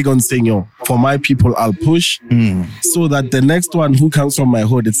 I'm big on saying, yo, for my people, I'll push so that the next one who comes from my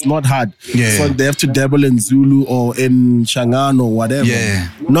hood, it's not hard. Yeah. So they have to dabble in Zulu or in Shangaan or whatever. Yeah.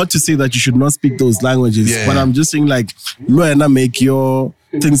 Not to say that you should not speak those languages, but I'm just saying like, make your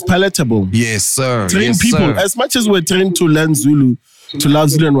things palatable. Yes, sir. Train people. As much as we're trained to learn Zulu, to love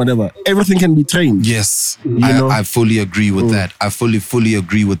Zulu and whatever, everything can be trained. Yes. I fully agree with that. I fully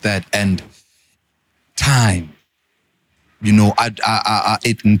agree with that. And time. You know,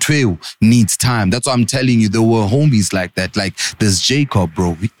 it needs time. That's why I'm telling you, there were homies like that. Like, there's Jacob,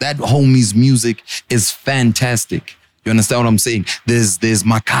 bro. That homie's music is fantastic. You understand what I'm saying? There's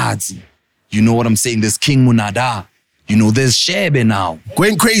Makazi. You know what I'm saying? There's King Munada. You know, there's Shebe now.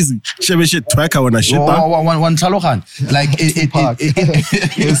 Going crazy. Shebe shit, Tweka when I shit. One Chalohan. Like,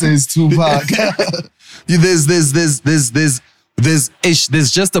 This is Tupac.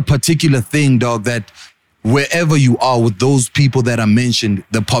 There's just a particular thing, dog, that wherever you are with those people that are mentioned,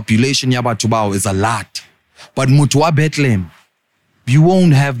 the population Yabatubao is a lot. But Mutwa Bethlehem, you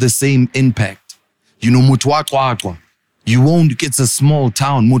won't have the same impact. You know, Mutwa Kwakwa, you won't, it's a small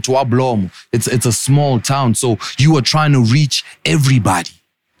town. Mutwa Bloem, it's a small town. So you are trying to reach everybody.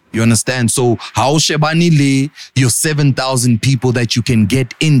 You understand? So how Shebani Le, your 7,000 people that you can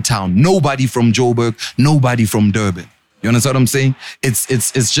get in town. Nobody from Joburg, nobody from Durban. You understand what I'm saying?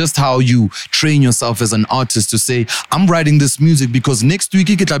 It's just how you train yourself as an artist to say, I'm writing this music because next week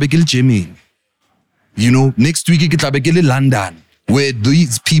it will be Jimmy. You know, next week it will be London, where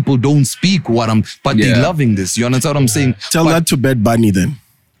these people don't speak but they're loving this. You understand what I'm saying? Tell that to Bad Bunny then.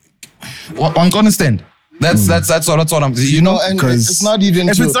 Well, I understand. That's what I'm saying. You know, because it's not even.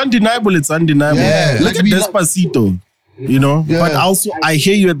 If it's undeniable, it's undeniable. Yeah. Look at Despacito. You know, but also I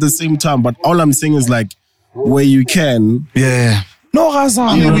hear you at the same time. But all I'm saying is like, where you can. Yeah. No, Raza.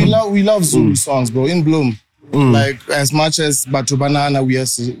 I mean, we love Zulu songs, bro. In Bloem. Like, as much as Batu Banana, we are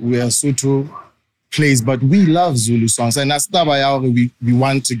Sotho plays, but we love Zulu songs. And that's why we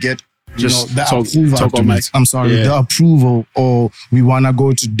want to get, the approval, or we want to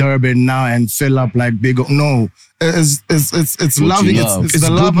go to Durban now and fill up like big. No. It's loving. It's the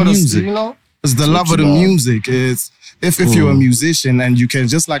love of music. You know? It's the love of the music. It's if you're a musician and you can,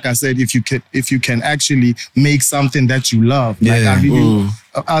 just like I said, if you can actually make something that you love. Like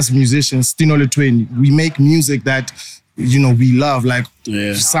us musicians, Stino and Thwenny, we make music that we love, like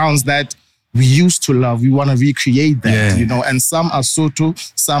sounds that we used to love. We want to recreate that, and some are Sotho,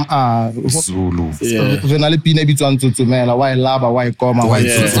 some are Zulu.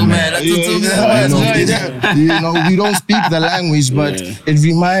 We don't speak the language, but it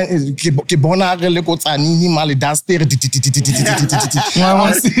reminds.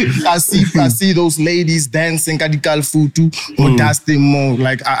 I see those ladies dancing kadikal futu or dancing more.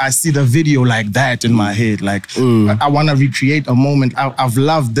 Like I see the video like that in my head. Like I want to recreate a moment. I've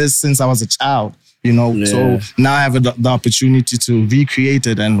loved this since I was a child. you know. So now I have the opportunity to recreate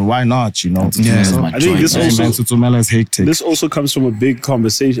it, and why not, you know? So I think this also comes from a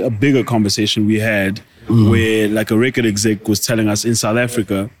bigger conversation we had where like a record exec was telling us in South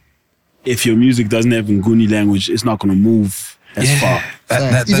Africa, if your music doesn't have Nguni language, it's not going to move as far.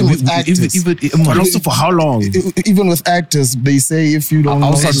 Even with actors. But also for how long? Even with actors, they say if you don't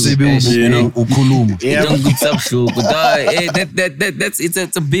know, it's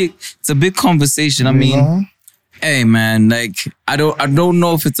a big conversation. I mean, hey man, like I don't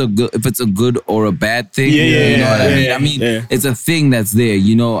know if it's a good or a bad thing. You know what I mean? I mean, it's a thing that's there,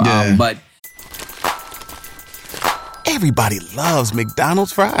 you know. But everybody loves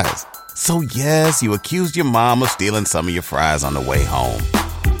McDonald's fries. So yes, you accused your mom of stealing some of your fries on the way home.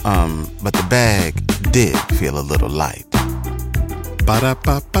 But the bag did feel a little light.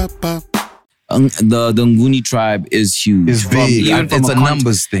 Ba-da-ba-ba-ba. The Nguni tribe is huge. It's big. It's a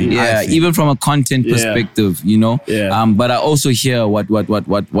numbers thing. Yeah, even from a content perspective, you know. But I also hear what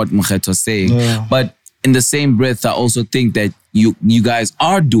Mokgeto's saying. But in the same breath, I also think that you guys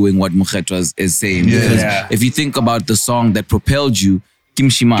are doing what Mokgeto is saying. Because if you think about the song that propelled you,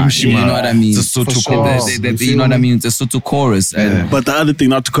 Kimshima, you know what I mean? It's a Sotho chorus. You know what I mean? It's a Sotho chorus. But the other thing,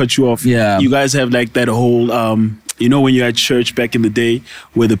 not to cut you off, you guys have like that whole, you know, when you're at church back in the day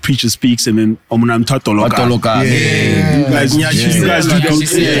where the preacher speaks and then Omunam Tatoloka. You guys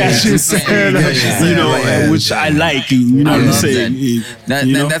you know, which I like, you know what I'm saying?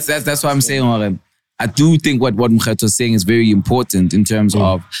 That's what I'm saying, I do think what Mokgeto is saying is very important in terms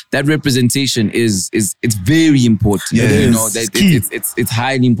of that representation is it's very important. You know, that it's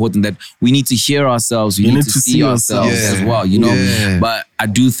highly important that we need to hear ourselves, we need to see ourselves as well, you know. But I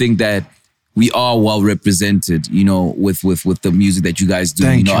do think that we are well represented, you know, with the music that you guys do.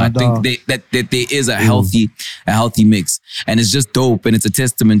 You know, I think that there is a healthy mix, and it's just dope, and it's a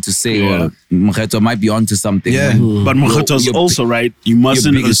testament to say, Mokgeto might be onto something. But Mokheto's also right. You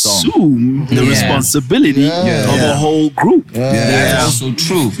mustn't assume the responsibility of a whole group. That's also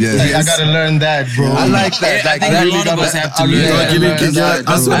true. I gotta learn that, bro. I like that. I think a lot of us have to learn.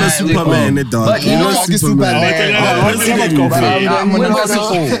 That's what a Superman it does. But you know,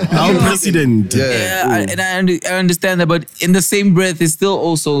 Our president. And I understand that, but in the same breath, it still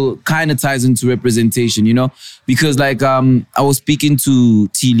also kind of ties into representation, you know, because like I was speaking to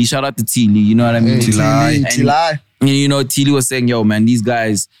Tili, shout out to Tili, you know what I mean? Tili. And you know, Tili was saying, yo, man, these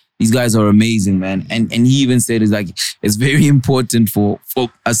guys are amazing, man. And he even said it's like it's very important for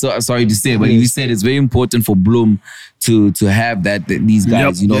sorry to say, but he said it's very important for Bloem to have these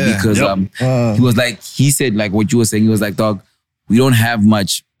guys, you know, because he said like what you were saying, he was like, dog, we don't have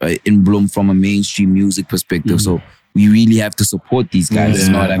much in Bloem from a mainstream music perspective. So we really have to support these guys,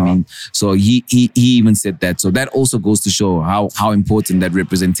 you know what I mean? So he even said that. So that also goes to show how important that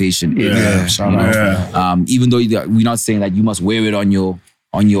representation is. Even though we're not saying that you must wear it on your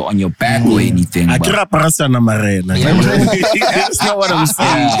back or anything. That's not what I'm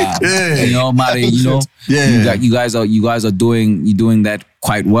saying. You know, Mare, you know, you guys are doing that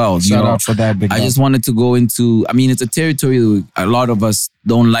quite well. Shout out for that, big I just wanted to go into, I mean, it's a territory a lot of us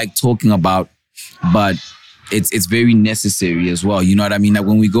don't like talking about, but it's very necessary as well. You know what I mean? Like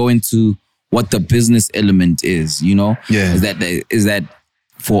when we go into what the business element is, you know, is that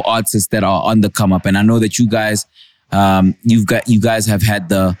for artists that are on the come up, and I know that you guys, you guys have had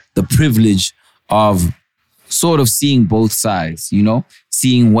the privilege of sort of seeing both sides, you know,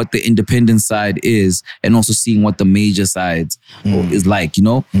 seeing what the independent side is and also seeing what the major side is like, you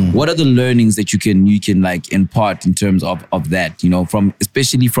know. What are the learnings that you can like impart in terms of that, you know,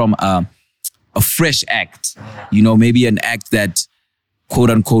 especially from a fresh act, you know, maybe an act that quote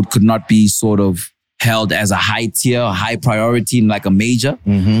unquote could not be sort of held as a high tier, high priority in like a major,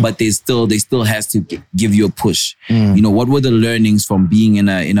 but they still has to give you a push. You know, what were the learnings from being in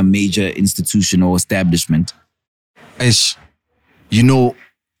a major institution or establishment? You know,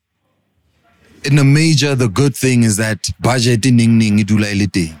 in a major, the good thing is that budget ning ning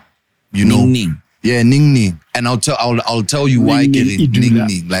idulailite. You know, ning. Yeah, ning ning. And I'll tell you why ning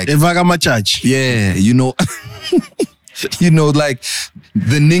ning. Like yeah, you know. You know, like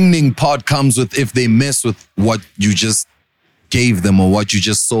the ning ning part comes with if they mess with what you just gave them or what you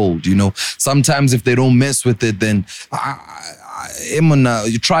just sold, you know. Sometimes if they don't mess with it, then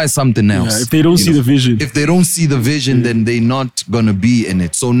you try something else. Yeah, if they don't see the vision. If they don't see the vision, then they're not going to be in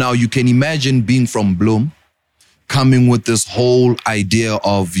it. So now you can imagine being from Bloem, coming with this whole idea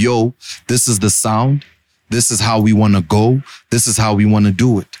of, yo, this is the sound. This is how we want to go. This is how we want to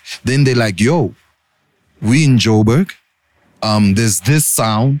do it. Then they're like, yo, we in Joburg. there's this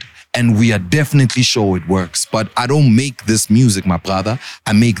sound, and we are definitely sure it works. But I don't make this music, my brother.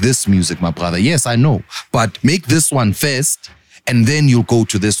 I make this music, my brother. Yes, I know. But make this one first, and then you'll go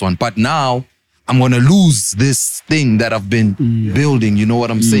to this one. But now I'm gonna lose this thing that I've been building. You know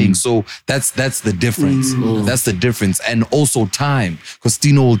what I'm saying? So that's the difference. That's the difference. And also time. Because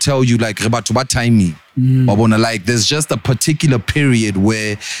Stino will tell you, like, about time. Like, there's just a particular period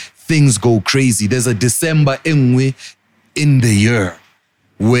where things go crazy. There's a December in the year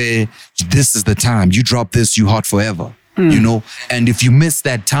where this is the time. You drop this, you hot forever. You know, and if you miss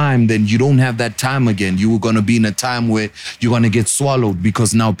that time, then you don't have that time again. You were gonna be in a time where you're gonna get swallowed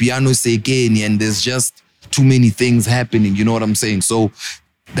because now piano is again, and there's just too many things happening. You know what I'm saying? So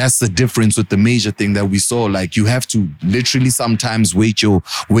that's the difference with the major thing that we saw. Like, you have to literally sometimes wait your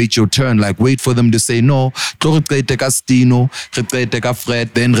turn. Like, wait for them to say no. Stino,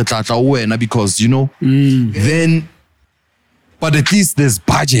 Fred, then because you know, then. But at least there's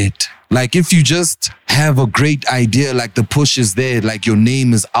budget. Like, if you just have a great idea, like the push is there, like your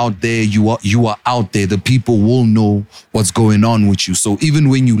name is out there, you are out there, the people will know what's going on with you. So even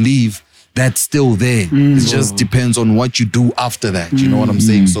when you leave, that's still there. It just depends on what you do after that. You know what I'm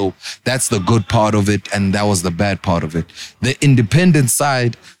saying? So that's the good part of it, and that was the bad part of it. The independent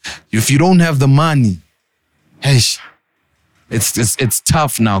side, if you don't have the money, hey, it's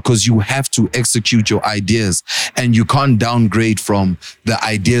tough now because you have to execute your ideas, and you can't downgrade from the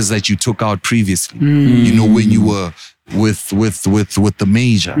ideas that you took out previously. You know, when you were with the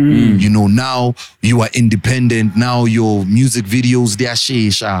major. You know, now you are independent. Now your music videos, they are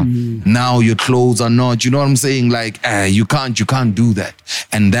shisha. Now your clothes are not. You know what I'm saying? Like, you can't do that.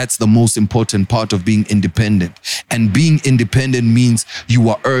 And that's the most important part of being independent. And being independent means you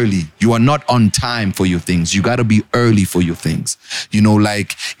are early. You are not on time for your things. You got to be early for your things. You know,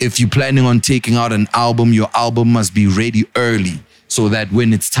 like, if you're planning on taking out an album, your album must be ready early. So that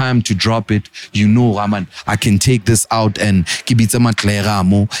when it's time to drop it, you know, Raman, I can take this out and it's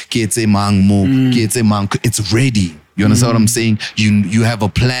ready. You understand what I'm saying? You have a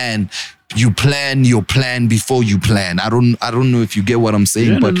plan. You plan your plan before you plan. I don't know if you get what I'm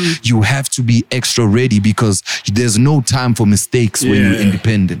saying, but you have to be extra ready because there's no time for mistakes when you're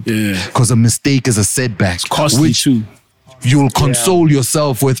independent. Because a mistake is a setback. It's costly too. You'll console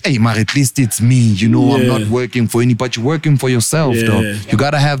yourself with, hey, man, at least it's me. You know, I'm not working for anybody, but you're working for yourself, though. You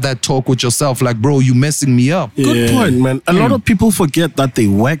got to have that talk with yourself. Like, bro, you messing me up. Good point, man. A lot of people forget that they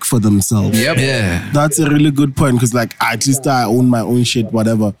work for themselves. That's a really good point because, like, at least I own my own shit,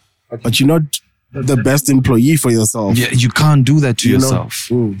 whatever. But you're not the best employee for yourself. Yeah, you can't do that to yourself.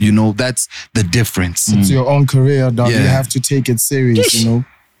 You know, that's the difference. It's your own career, dog. You have to take it serious, you know.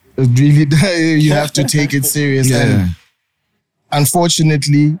 It really, you have to take it serious. And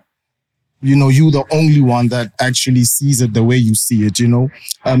unfortunately, you know, you're the only one that actually sees it the way you see it, you know.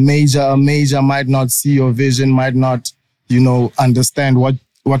 A major might not see your vision, might not, you know, understand what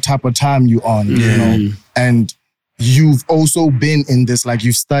type of time you're on, you know. And you've also been in this, like,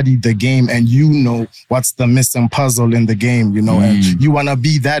 you've studied the game and you know what's the missing puzzle in the game, you know, and you want to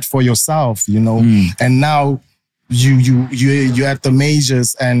be that for yourself, you know. And now you're at the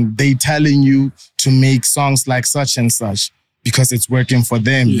majors and they telling you to make songs like such and such because it's working for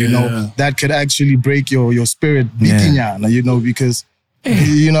them, you know. That could actually break your spirit, you know, because,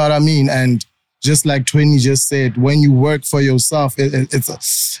 you know what I mean? And just like Thwenny just said, when you work for yourself, it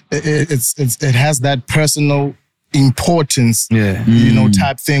has that personal importance, you know,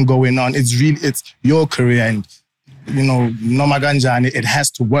 type thing going on. It's your career, and, you know, Nomaganjani, it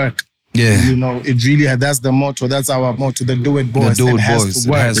has to work. You know, it really that's the motto. That's our motto. The Do It Boys. The Do It Boys.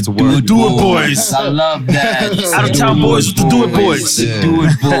 It has to work. The Do It Boys. I love that. Out of town boys with the Do It Boys. The Do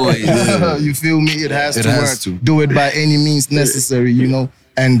It Boys. You feel me? It has to work. Do it by any means necessary, you know.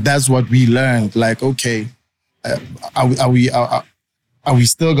 And that's what we learned. Like, okay, are we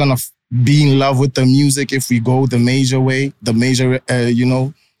still gonna be in love with the music if we go the major way? The major, you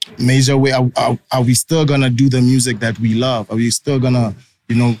know, major way. Are we still gonna do the music that we love? Are we still gonna,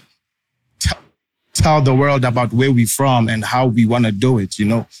 you know, tell the world about where we're from and how we want to do it, you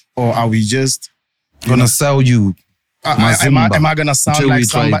know? Or are we just gonna sell you? Am I gonna sound like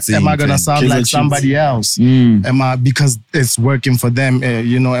somebody? Am I gonna sound like somebody else? Am I, because it's working for them?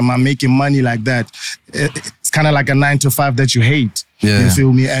 You know, am I making money like that? It's kind of like a 9-to-5 that you hate. You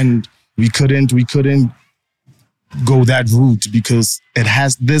feel me? And we couldn't go that route because it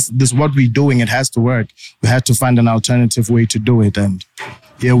has this what we're doing. It has to work. We had to find an alternative way to do it, and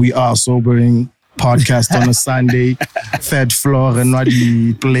here we are, sobering podcast on a Sunday, third floor and what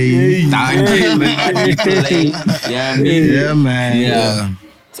we play. Yeah, man.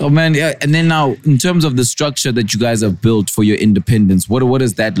 So man, yeah, and then now in terms of the structure that you guys have built for your independence, what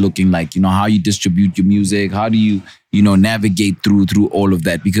is that looking like? You know, how you distribute your music, how do you navigate through all of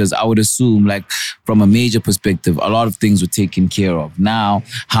that? Because I would assume, like, from a major perspective, a lot of things were taken care of. Now,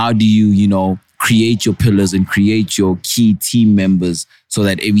 how do you create your pillars and create your key team members so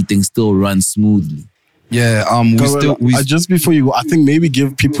that everything still runs smoothly? Yeah, just before you go, I think maybe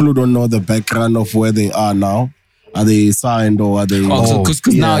give people who don't know the background of where they are now. Are they signed or are they? Because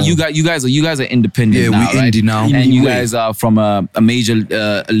now you guys are independent. Yeah, now, we're right? indie now. And you guys are from a major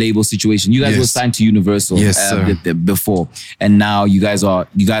label situation. You guys were signed to Universal before, and now you guys are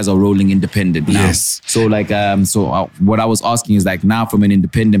rolling independent now. Yes. So what I was asking is, like, now from an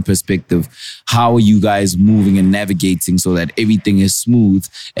independent perspective, how are you guys moving and navigating so that everything is smooth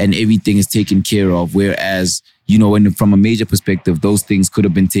and everything is taken care of? Whereas, when from a major perspective, those things could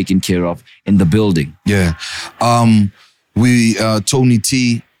have been taken care of in the building. Yeah. Tony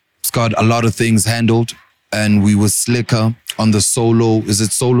T's got a lot of things handled, and we were slicker on the solo. Is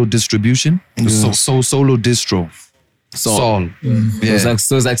it solo distribution? Yeah. Solo distro. Sol. Yeah.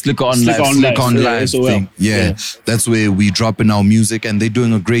 So it's like slicker on live. Slicker on live thing. Yeah. That's where we drop in our music, and they're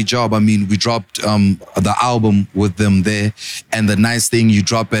doing a great job. I mean, we dropped the album with them there, and the nice thing, you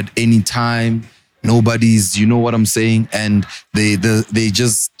drop at any time. Nobody's, you know what I'm saying? And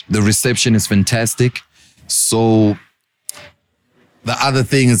the reception is fantastic. So the other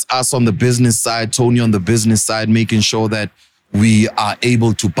thing is us on the business side, Tony on the business side, making sure that we are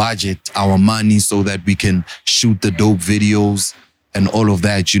able to budget our money so that we can shoot the dope videos and all of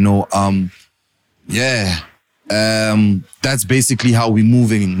that, that's basically how we're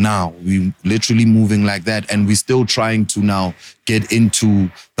moving now. We're literally moving like that, and we're still trying to now get into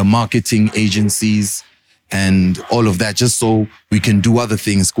the marketing agencies and all of that, just so we can do other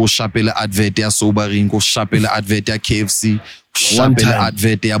things. Go shapele advert ya Sobering, go shapele advert ya KFC, shapele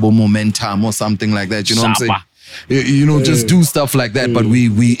advert ya Momentum or something like that. You know what I'm saying? Just do stuff like that. But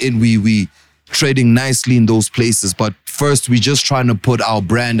we trading nicely in those places. But first, we just trying to put our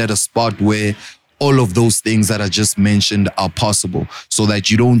brand at a spot where all of those things that I just mentioned are possible, so that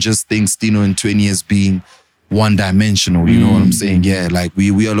you don't just think Stino and Thwenny as being one-dimensional. You know what I'm saying? Yeah, like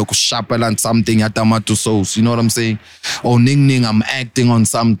we are like sharper and something at tomato sauce. You know what I'm saying? Or Ning, I'm acting on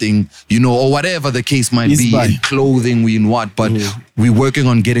something, or whatever the case might be. In clothing, we in what, but we're working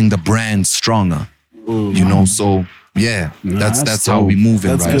on getting the brand stronger. So yeah, that's how we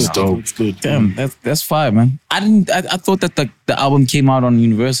moving right now. That's good. Damn, that's fire, man. I thought that the album came out on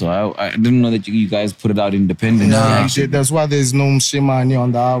Universal. I didn't know that you guys put it out independent. That's why there's no Shimani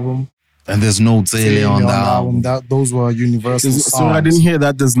on the album. And there's no Tele on the album. Those were Universal songs. So I didn't hear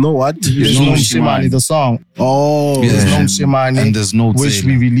that. There's no what? There's no Shimani, the song. Oh. There's no Shimani. And there's no Tele. Which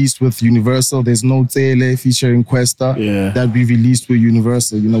we released with Universal. There's no Tele featuring Questa that we released with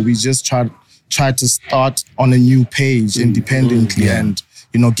Universal. We just tried to start on a new page independently and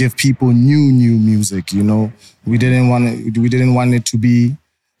give people new music. We didn't want it to be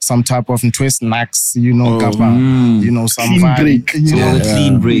some type of twist max, some clean vibe, break.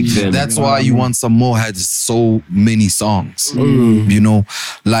 Clean break. That's why You Want Some More had so many songs.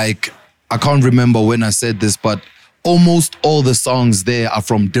 Like, I can't remember when I said this, but almost all the songs there are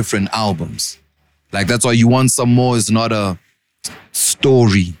from different albums. Like, that's why You Want Some More is not a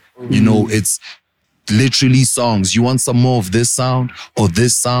story. It's literally songs. You want some more of this sound or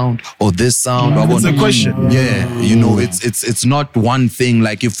this sound or this sound? It's a question. Yeah, it's not one thing.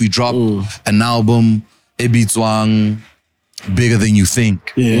 Like, if we drop an album, Ebitswang, bigger than you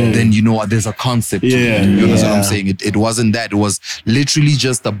think, then there's a concept. You know what I'm saying? It wasn't that. It was literally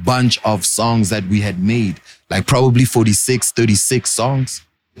just a bunch of songs that we had made, like probably 46, 36 songs.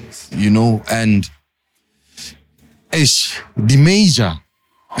 And the major.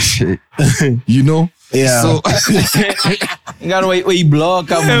 Yeah. So you gotta wait block.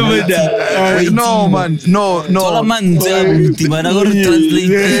 No, man. No.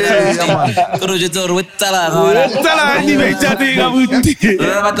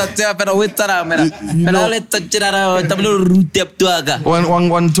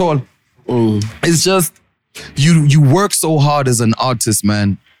 One tall. It's just you work so hard as an artist,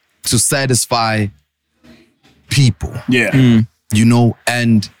 man, to satisfy people. Yeah.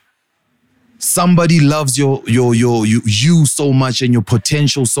 And somebody loves you so much and your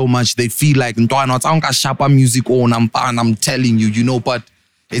potential so much, they feel like music on I'm telling you, but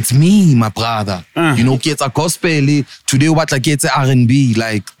it's me, my brother. Get a gospel today, what like get R&B,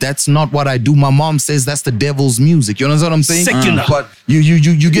 like that's not what I do. My mom says that's the devil's music. You know what I'm saying? Secular. But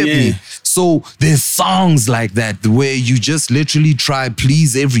you get me. So there's songs like that where you just literally try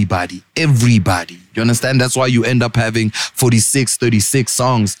please everybody. everybody. You understand? That's why you end up having 46, 36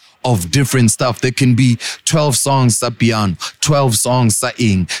 songs of different stuff. There can be 12 songs sa piano, 12 songs sa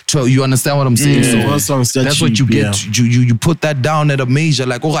ing. 12, you understand what I'm saying? So songs that's what you get. You put that down at a major,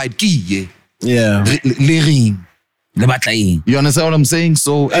 like, all right, key, yeah. You understand what I'm saying?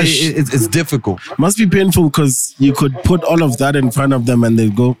 So it's difficult. Must be painful because you could put all of that in front of them and they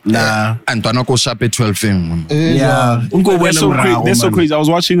go, nah. And Tanako Shape 12 film. Yeah. They're so crazy. I was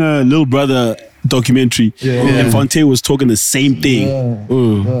watching a Little Brother documentary and Fonte was talking the same thing.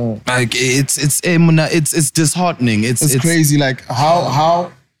 Like it's disheartening. It's crazy. Like how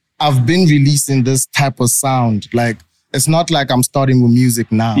I've been releasing this type of sound. Like, it's not like I'm starting with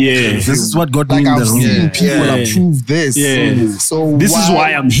music now. Yeah. This is what got me like in I've the room. seen people approve this. Yeah. So this is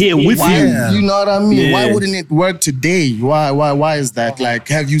why I'm here with you. You know what I mean? Yeah. Why wouldn't it work today? Why is that? Like,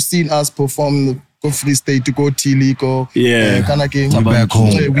 have you seen us perform go Free State to go Tiliko? We back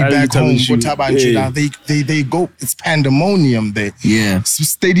home. We back home. Go Tabanchila. They go. It's pandemonium there. Yeah.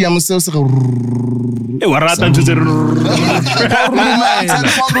 Stadium is so It's a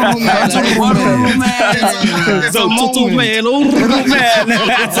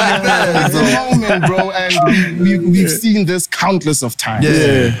moment, bro, and we've seen this countless of times.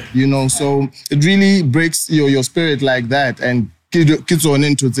 You know, so it really breaks your spirit like that, and kids on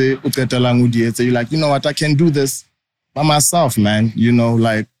into say, you're like, you know what, I can do this by myself, man. You know,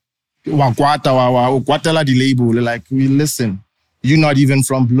 like, the label, like, we listen. You're not even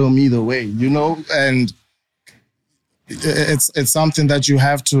from Bloem either way, you know, and it's something that you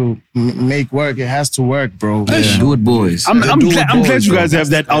have to make work. It has to work, bro. Do it, boys. I'm glad you guys have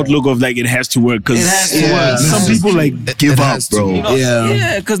that outlook of like it has to work, because some people like give up, bro. You know,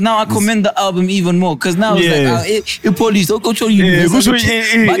 yeah, because now I commend the album even more, because now it's like police don't go show you, but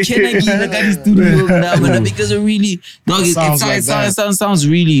can I give like at studio because it really it sounds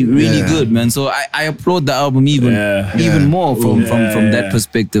really good, man. So I applaud the album even more from that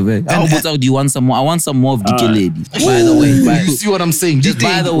perspective. I hope without you want some more. I want some more of Dike Lady. By the way, you see what I'm saying? Just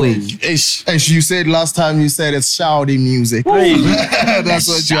by the way, you said last time, you said it's shouty music. That's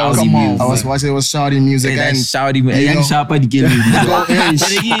what you are. Come on, I was watching. It was shouty music and shouty. And sharper Dike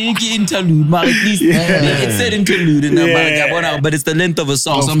Lady. Interlude, but at least it said interlude, but it's the length of a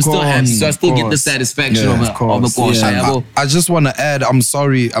song, so I'm still happy. So I still get the satisfaction of a course. I just want to add. I'm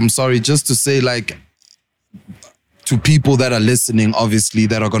sorry, just to say, like, to people that are listening, obviously,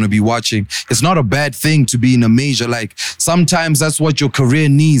 that are going to be watching, it's not a bad thing to be in a major. Like, sometimes that's what your career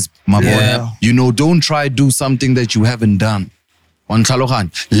needs, my boy. You know, don't try to do something that you haven't done.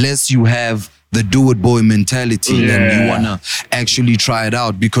 Unless you have the do it boy mentality and you want to actually try it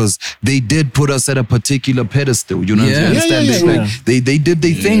out, because they did put us at a particular pedestal, you know what I'm saying? They did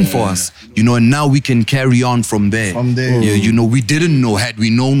their thing for us, you know, and now we can carry on from there. You know, we didn't know. Had we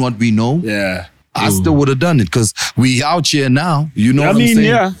known what we know, I still would have done it, because we out here now. You know what I'm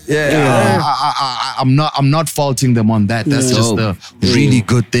saying? I'm not faulting them on that. That's just a really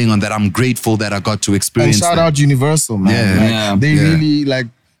good thing on that. I'm grateful that I got to experience. And shout out Universal, man. They really, like,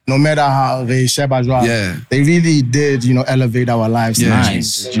 no matter how they they really did, you know, elevate our lives.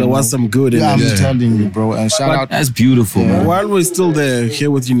 Nice. There was some good in it. I'm telling you, bro. And shout out. That's beautiful, man. While we're still there here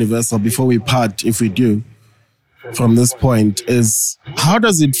with Universal, before we part, if we do, from this point, is how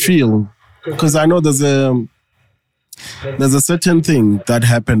does it feel? Because I know there's a certain thing that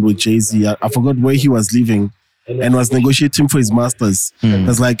happened with Jay-Z. I forgot where he was living and was negotiating for his masters.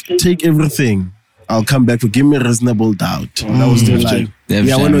 It's like, take everything. I'll come back. Give me Reasonable Doubt. That was Def Jam. When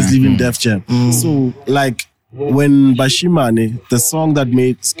I was leaving Def Jam. So, like, when Bashimane, the song that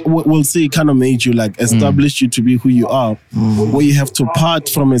made, we'll say, kind of made you, like, established you to be who you are, where you have to part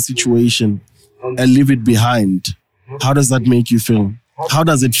from a situation and leave it behind. How does that make you feel? How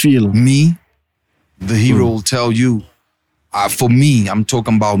does it feel? Me, the hero, will tell you. For me, I'm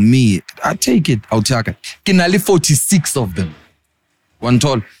talking about me. I take it. I'll take it. Can I live 46 of them? One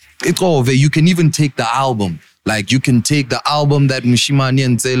tall. It's all over. You can even take the album. Like, you can take the album that Mshimani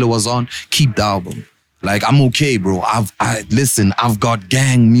and Taylor was on. Keep the album. Like, I'm okay, bro. Listen. I've got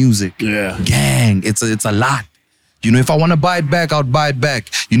gang music. Gang. It's a lot. You know, if I want to buy it back, I'll buy it back.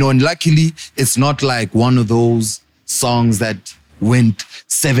 You know, and luckily, it's not like one of those songs that went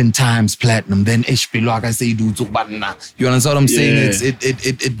 7 times platinum. Then like I say, you understand what I'm saying?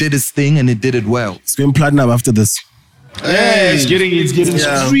 It did its thing and it did it well. It's going platinum after this. It's getting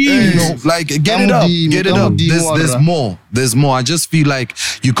streamed. You know, like, get it up. There's more. I just feel like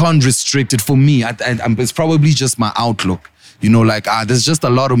you can't restrict it. For me, it's probably just my outlook. You know, like, there's just a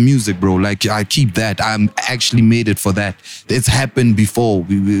lot of music, bro. Like, I keep that. I'm actually made it for that. It's happened before.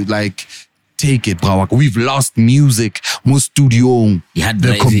 We like take it, bro. We've lost music. More studio. You had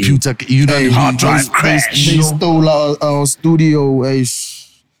the computer. You know, hard drive crash. They stole our studio.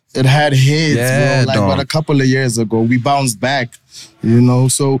 It had hits, bro. Like, but a couple of years ago, we bounced back. You know,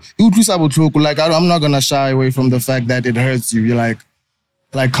 so like I'm not gonna shy away from the fact that it hurts you. You're like,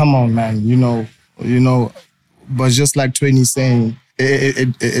 come on, man. You know. But just like Thwenny saying,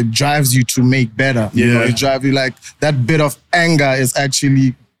 it drives you to make better. Yeah. You know, it drives you like that bit of anger is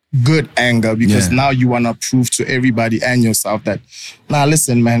actually good anger because now you want to prove to everybody and yourself that,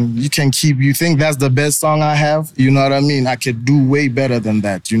 listen, man, you think that's the best song I have? You know what I mean? I could do way better than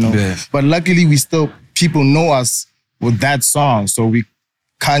that, you know? Yeah. But luckily people know us with that song, so we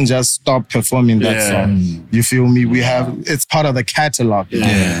can't just stop performing that song. You feel me? It's part of the catalog.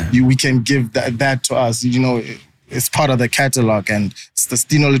 Yeah. We can give that to us, you know, it's part of the catalog, and it's the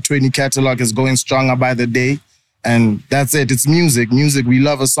Stino Thwenny catalog is going stronger by the day. And that's it. It's music. We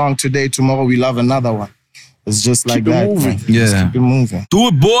love a song today. Tomorrow we love another one. It's just like that. Moving. Yeah. Just keep it moving. Do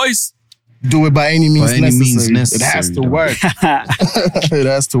it, boys. Do it by any means necessary. It has to work. It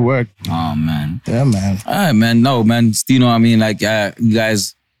has to work. Oh, man. Yeah, man. All right, man. No, man. Stino, I mean, like, you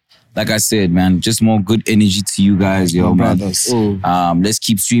guys, like I said, man, just more good energy to you guys, yo, man. Let's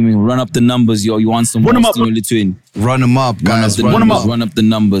keep streaming. Run up the numbers, yo. You want some more Stino Thwenny? Run them up, guys. Run up the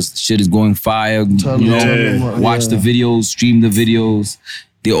numbers. Shit is going fire. Watch the videos, stream the videos.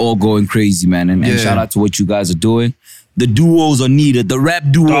 They're all going crazy, man. And shout out to what you guys are doing. The duos are needed. The rap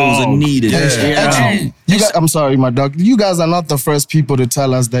duos are needed. Actually, I'm sorry, my dog. You guys are not the first people to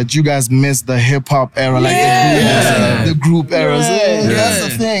tell us that you guys missed the hip-hop era, like the group eras. That's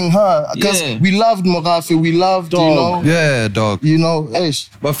the thing, huh? Because we loved Morafe, we loved, you know. Yeah, dog. You know,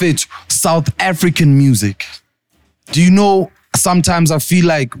 But Fitch, South African music. Do you know, sometimes I feel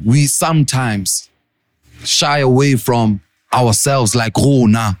like we sometimes shy away from ourselves, like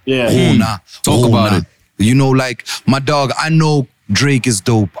Rona. Talk about it. You know, like, my dog, I know Drake is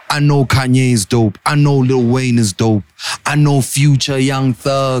dope. I know Kanye is dope. I know Lil Wayne is dope. I know Future, Young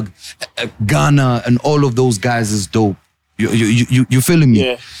Thug, Ghana, and all of those guys is dope. You feeling me?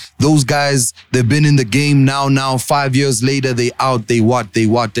 Yeah. Those guys, they've been in the game now. 5 years later, they out, they what,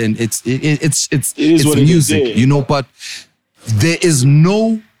 and it's music, you know. But there is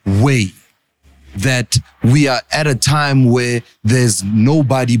no way that we are at a time where there's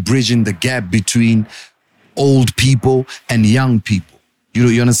nobody bridging the gap between old people and young people.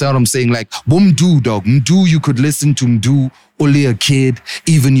 You understand what I'm saying? Like, Mdu, dog. Mdu, you could listen to Mdu, only a kid.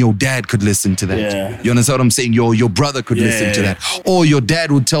 Even your dad could listen to that. Yeah. You understand what I'm saying? Your brother could listen to that. Or your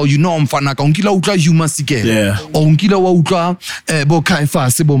dad would tell you, no, mfanaka, unkila utla yumasike. Yeah. Or unkila wa utla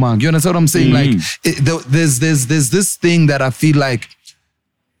bokaifa sibomang. You understand what I'm saying? Like, there's this thing that I feel like,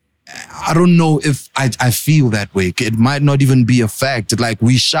 I don't know if I feel that way. It might not even be a fact. Like,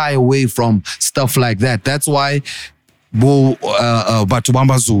 we shy away from stuff like that. That's why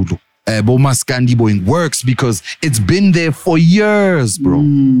Batubamba Zulu, Bo Maskandi Boeing works, because it's been there for years, bro.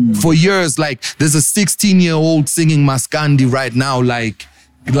 For years. Like, there's a 16-year-old singing Maskandi right now, like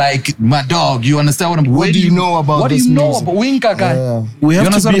my dog. You understand what I'm? What do you know about this music? What do you know about Winka guy? We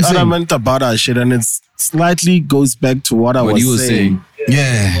have to be adamant about our shit, and it slightly goes back to what I was saying.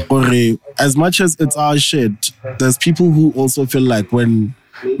 Yeah. Or as much as it's our shit, there's people who also feel like when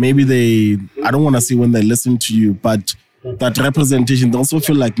maybe I don't want to say when they listen to you, but that representation, they also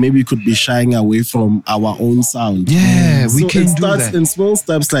feel like maybe we could be shying away from our own sound. Yeah, we can do that. It starts in small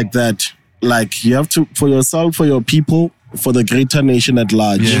steps like that. Like, you have to, for yourself, for your people, for the greater nation at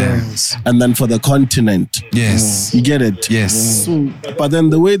large. Yes. And then for the continent. Yes. You get it? Yes. So, but then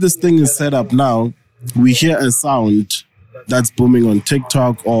the way this thing is set up now, we hear a sound that's booming on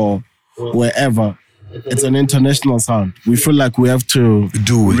TikTok or wherever. It's an international sound. We feel like we have to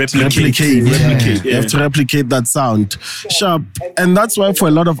do it. Replicate. We have to replicate that sound. Sharp. And that's why for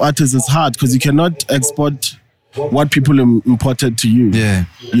a lot of artists it's hard, because you cannot export what people imported to you. Yeah.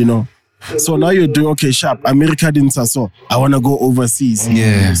 You know? So now you're doing, okay, sharp, America didn't say so. I want to go overseas.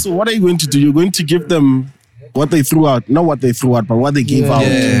 Yeah. So what are you going to do? You're going to give them what they threw out. Not what they threw out, but what they gave out.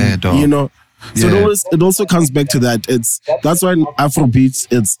 Yeah, dog. You know? So it also comes back to that. That's why in Afrobeats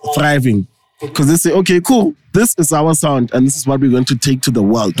it's thriving. Because they say, okay, cool, this is our sound and this is what we're going to take to the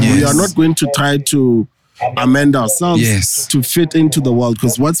world. Yes. We are not going to try to amend ourselves to fit into the world,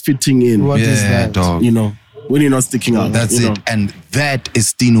 because what's fitting in? What is that? Dog. You know, when you're not sticking out. That's it. Know. And that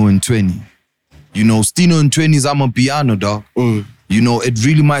is Stino and Thwenny. You know, Stino and Thwenny's I'm a piano, dog. You know, it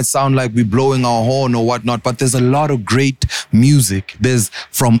really might sound like we're blowing our horn or whatnot, but there's a lot of great music. There's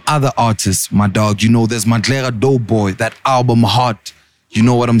from other artists, my dog. You know, there's Madlera Doughboy, that album Hot. You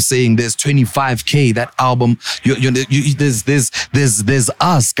know what I'm saying? There's 25K, that album. There's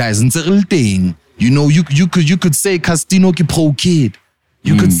us, guys. It's a real thing. You know, you could say Stino ki pro kid.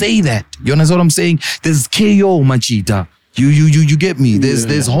 You could say that. You understand what I'm saying? There's KO, Machita. You get me? There's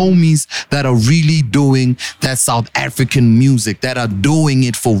homies that are really doing that South African music, that are doing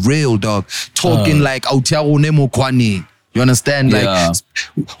it for real, dog. Talking like Aotearoa Nemo Kwane. You understand? Like,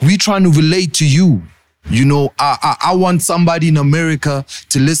 we trying to relate to you. You know, I want somebody in America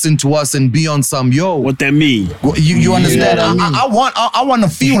to listen to us and be on some, yo. What that mean? You understand? I want to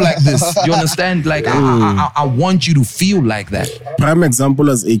feel like this. You understand? Like, I want you to feel like that. Prime example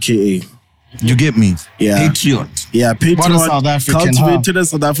is AKA. You get me? Yeah. Patriot. Yeah, Patriot. What a South African, cultivated a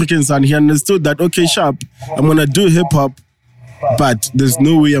South African son. He understood that, okay, sharp, I'm going to do hip-hop, but there's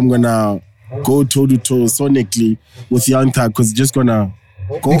no way I'm going to go toe-to-toe sonically with Young Thug because it's just going to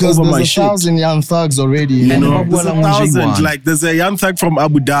go because over my there's shit. 1,000 Young Thugs already. You know, there's 1,000. Like, there's a Young Thug from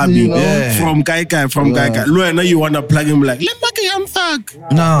Abu Dhabi, You know? from Kaikai, Kaikai. Look, I know you want to plug him like, let me make a Young Thug.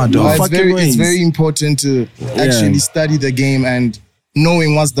 Nah, dog. It's very important to actually study the game and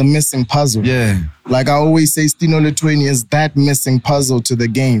knowing what's the missing puzzle. Yeah. Like I always say, Stino Thwenny is that missing puzzle to the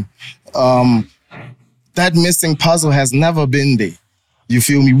game. That missing puzzle has never been there. You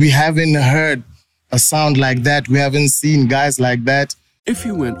feel me? We haven't heard a sound like that. We haven't seen guys like that. If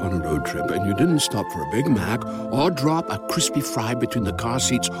you went on a road trip and you didn't stop for a Big Mac or drop a crispy fry between the car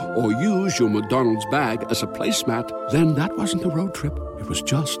seats or use your McDonald's bag as a placemat, then that wasn't a road trip. It was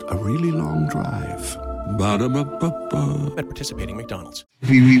just a really long drive. Ba-da-ba-ba-ba. At participating McDonald's.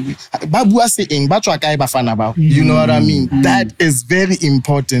 You know what I mean? That is very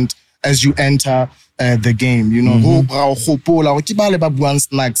important as you enter the game, you know. You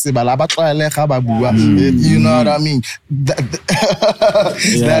know what I mean?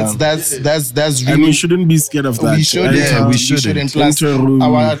 That's really, and we shouldn't be scared of that. We shouldn't. Plus,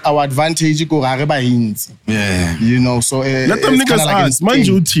 our advantage go Yeah. You know, so let them niggas ask. Mind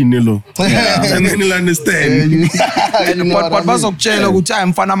you, Tinelo. And then he'll understand.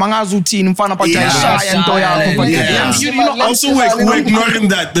 Also, we're ignoring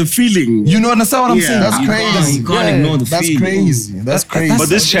that, the feeling. You know, understand what I'm saying? That's crazy. You can't ignore the That's feeling. crazy. That's crazy. But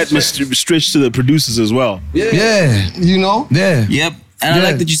this chat must stretch to the producers as well. Yeah. You know? Yeah. Yep. And I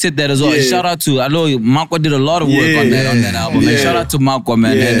like that you said that as well. And shout out to, I know Marco did a lot of work on that album. And shout out to Marco,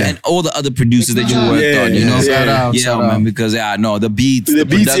 man, and all the other producers that you worked on, you know? Shout out. Man, because the beats, the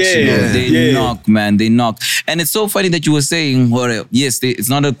production, they knock, man, they knock. And it's so funny that you were saying, yes, it's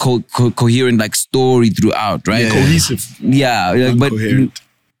not a coherent like story throughout, right? Cohesive. Yeah, like, but coherent.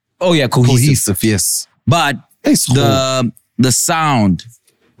 Oh yeah, Cohesive, yes. But the sound.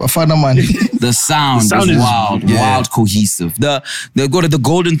 The sound is wild, wild cohesive. The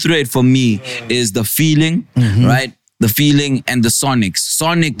golden thread for me is the feeling, right? The feeling and the sonics.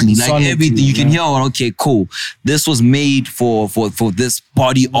 Sonically, like everything you can hear, okay, cool. This was made for this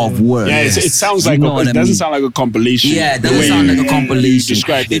body of work. Yeah, it sounds like it doesn't sound like a compilation. Yeah, it doesn't sound like a compilation.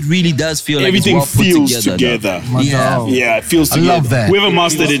 It really does feel like everything it's well feels put together. Yeah, it feels together. I love that. Whoever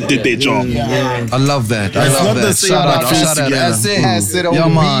mastered it did their job. I love that. I It's love not that. the same about feels together. Acid on Yeah, the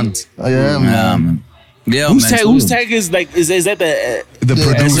man. beat. Yeah, man. Yeah, Whose tag is like? Is that the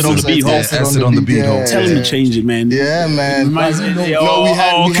producer Acid on the beat hole? Acid on the beat hole. Tell him to change it, man. Yeah, man. Reminds me- No, we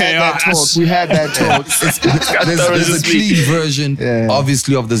had okay, that talk. We had that talk. There's a clean version,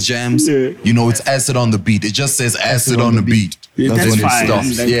 obviously, of the jams. Yeah. You know, it's acid on the beat. It just says acid on the beat. That's when fine. it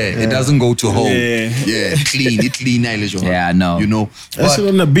stops. Like- It doesn't go to home. Yeah. Clean. It clean. Yeah, I know. You know, That's it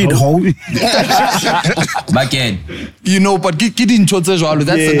on the beat, hole. Back in. you know, but that's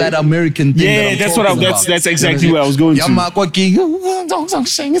that American thing. Yeah, that I'm talking about. that's exactly where I was going to. Not the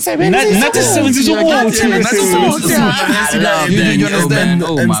 70s. You understand?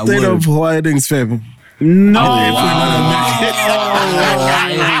 Oh, my Instead word. of Whiting's favor. No.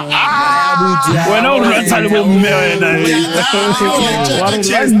 When all the time about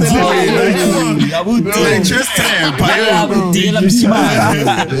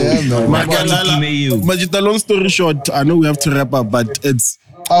But long story short, I know we have to wrap up, but it's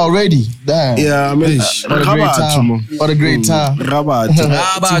Already, damn. yeah. I mean, What a great time. What a great time. Rabat.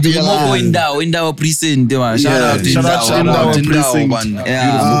 About Indao precinct. Shout out to Indao precinct.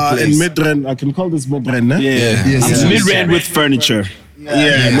 Yeah. In Midrand, I can call this Midrand, eh? Yes. Mid-rand with furniture. No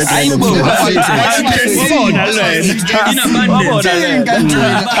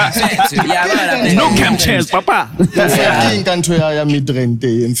camp chairs, papa. What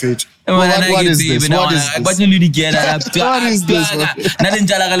is this? What is But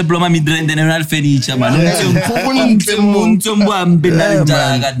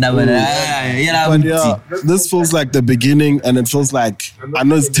yeah, this feels like the beginning, and it feels like, I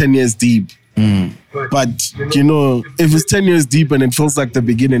know it's 10 years deep. But, you know, if it's 10 years deep and it feels like the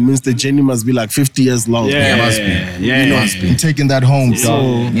beginning, it means the journey must be like 50 years long. Yeah, it must be. Yeah, it must be. Taking that home.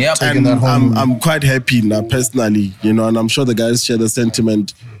 So, taking that home. I'm quite happy now, personally, you know, and I'm sure the guys share the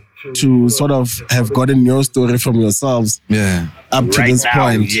sentiment to sort of have gotten your story from yourselves. Up to this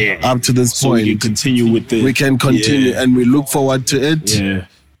point. Up to this point. We can continue with it. We can continue and we look forward to it. Yeah.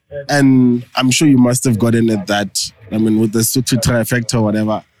 And I'm sure you must have gotten it that, I mean, with the Sutu trifecta or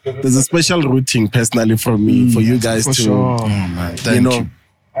whatever. There's a special routing personally from me for you guys to, Thank you.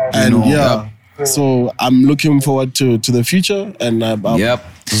 And so I'm looking forward to the future. And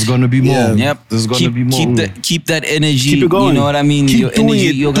there's gonna be more. There's gonna be more. Keep that energy. Keep it going. You know what I mean? Keep your doing energy,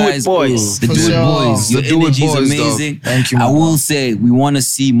 it. your Do guys, it, boys. The Do It Boys. Your energy is amazing. Thank you. I will say we want to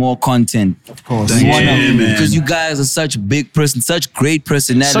see more content. Of course. Because you guys are such big person, such great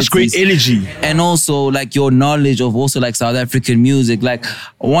personalities, Such great energy, and also like your knowledge of also like South African music. Like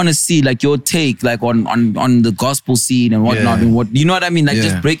I want to see like your take like on the gospel scene and whatnot and what you know what I mean. Like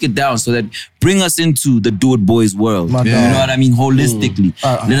just break it down so that bring us into the Do It Boys world. You know what I mean? Holistically,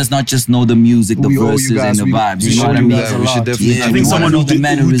 let us not just know the music, the verses, and the vibes. You know what I mean? We should definitely. I think someone who did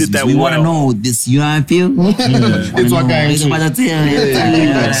that we well. want to know this. You know how I feel? It's what guys.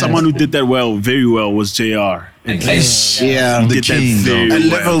 Someone who did that very well was JR. the king, and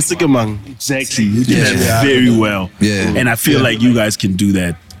level Sigamang. Exactly. You did that very well. Yeah. And I feel like you guys can do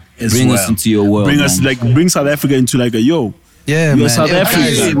that as Bring well. us into your world. Bring South Africa into like a yo. Yeah, You're man. South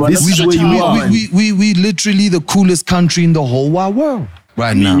African. Guys, This is where you are. We literally the coolest country in the whole wide world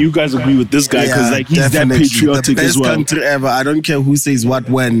right now. You guys agree with this guy because like he's definitely. that patriotic the best as well. country ever. I don't care who says what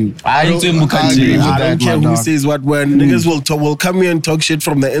when. I don't care who says what when. Niggas will come here and talk shit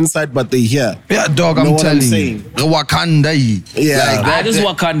from the inside, but they hear. Yeah, dog, Know I'm what telling saying? you. The Wakanda. Yeah. This is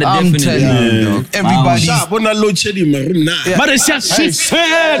Wakanda I'm definitely. telling you, dog. Everybody's But it's just shit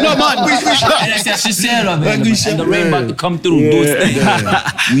said, no man. And the rain about to come through. Those things.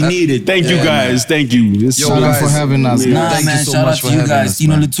 We need it. Thank you guys. Thank you. Shout out for having us. Nah, man, shout out to you guys.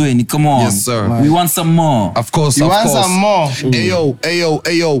 Stino the Thwenny. Come on. Yes, sir. We want some more. Of course, You of want course. some more?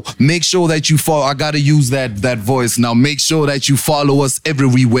 Ayo. Make sure that you follow. I gotta use that voice now. Make sure that you follow us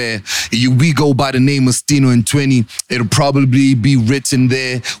everywhere. We go by the name of Stino and Thwenny. It'll probably be written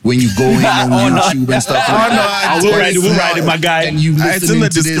there when you go in on YouTube and stuff like that. We'll write it, my guy. And you It's in listening the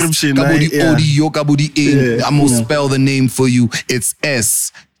to this, description, Kabudi right? Yeah. Odi Yo Kabudi In. I'm gonna spell the name for you. It's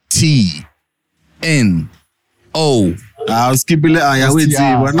STNO. I'll skip it.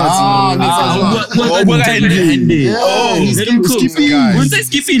 We're not.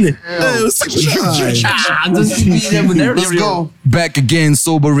 Let's go. Back again,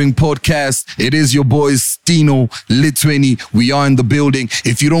 Sobering Podcast. It is your boys Stino, Thwenny. We are in the building.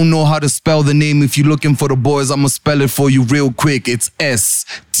 If you don't know how to spell the name, if you're looking for the boys, I'm gonna spell it for you real quick. It's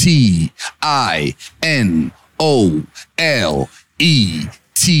STINOLETHWENNY.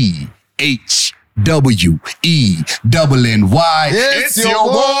 It's your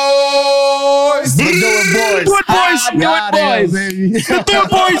boys. Do it,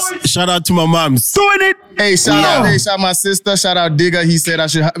 boys. Shout out to my moms. Doing it. Hey, shout out my sister. Shout out Digger. He said I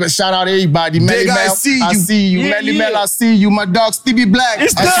should shout out everybody. Melly Digger, Mel, I see you. Melly Mel, I see you. My dog Stevie Black.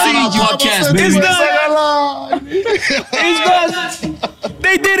 It's I see done. you. Podcast, baby. It's done.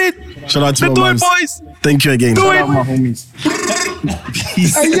 They did it. Shout out to The my Do It moms. Boys. Thank you again. Do it. My homies.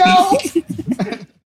 Hey, yo.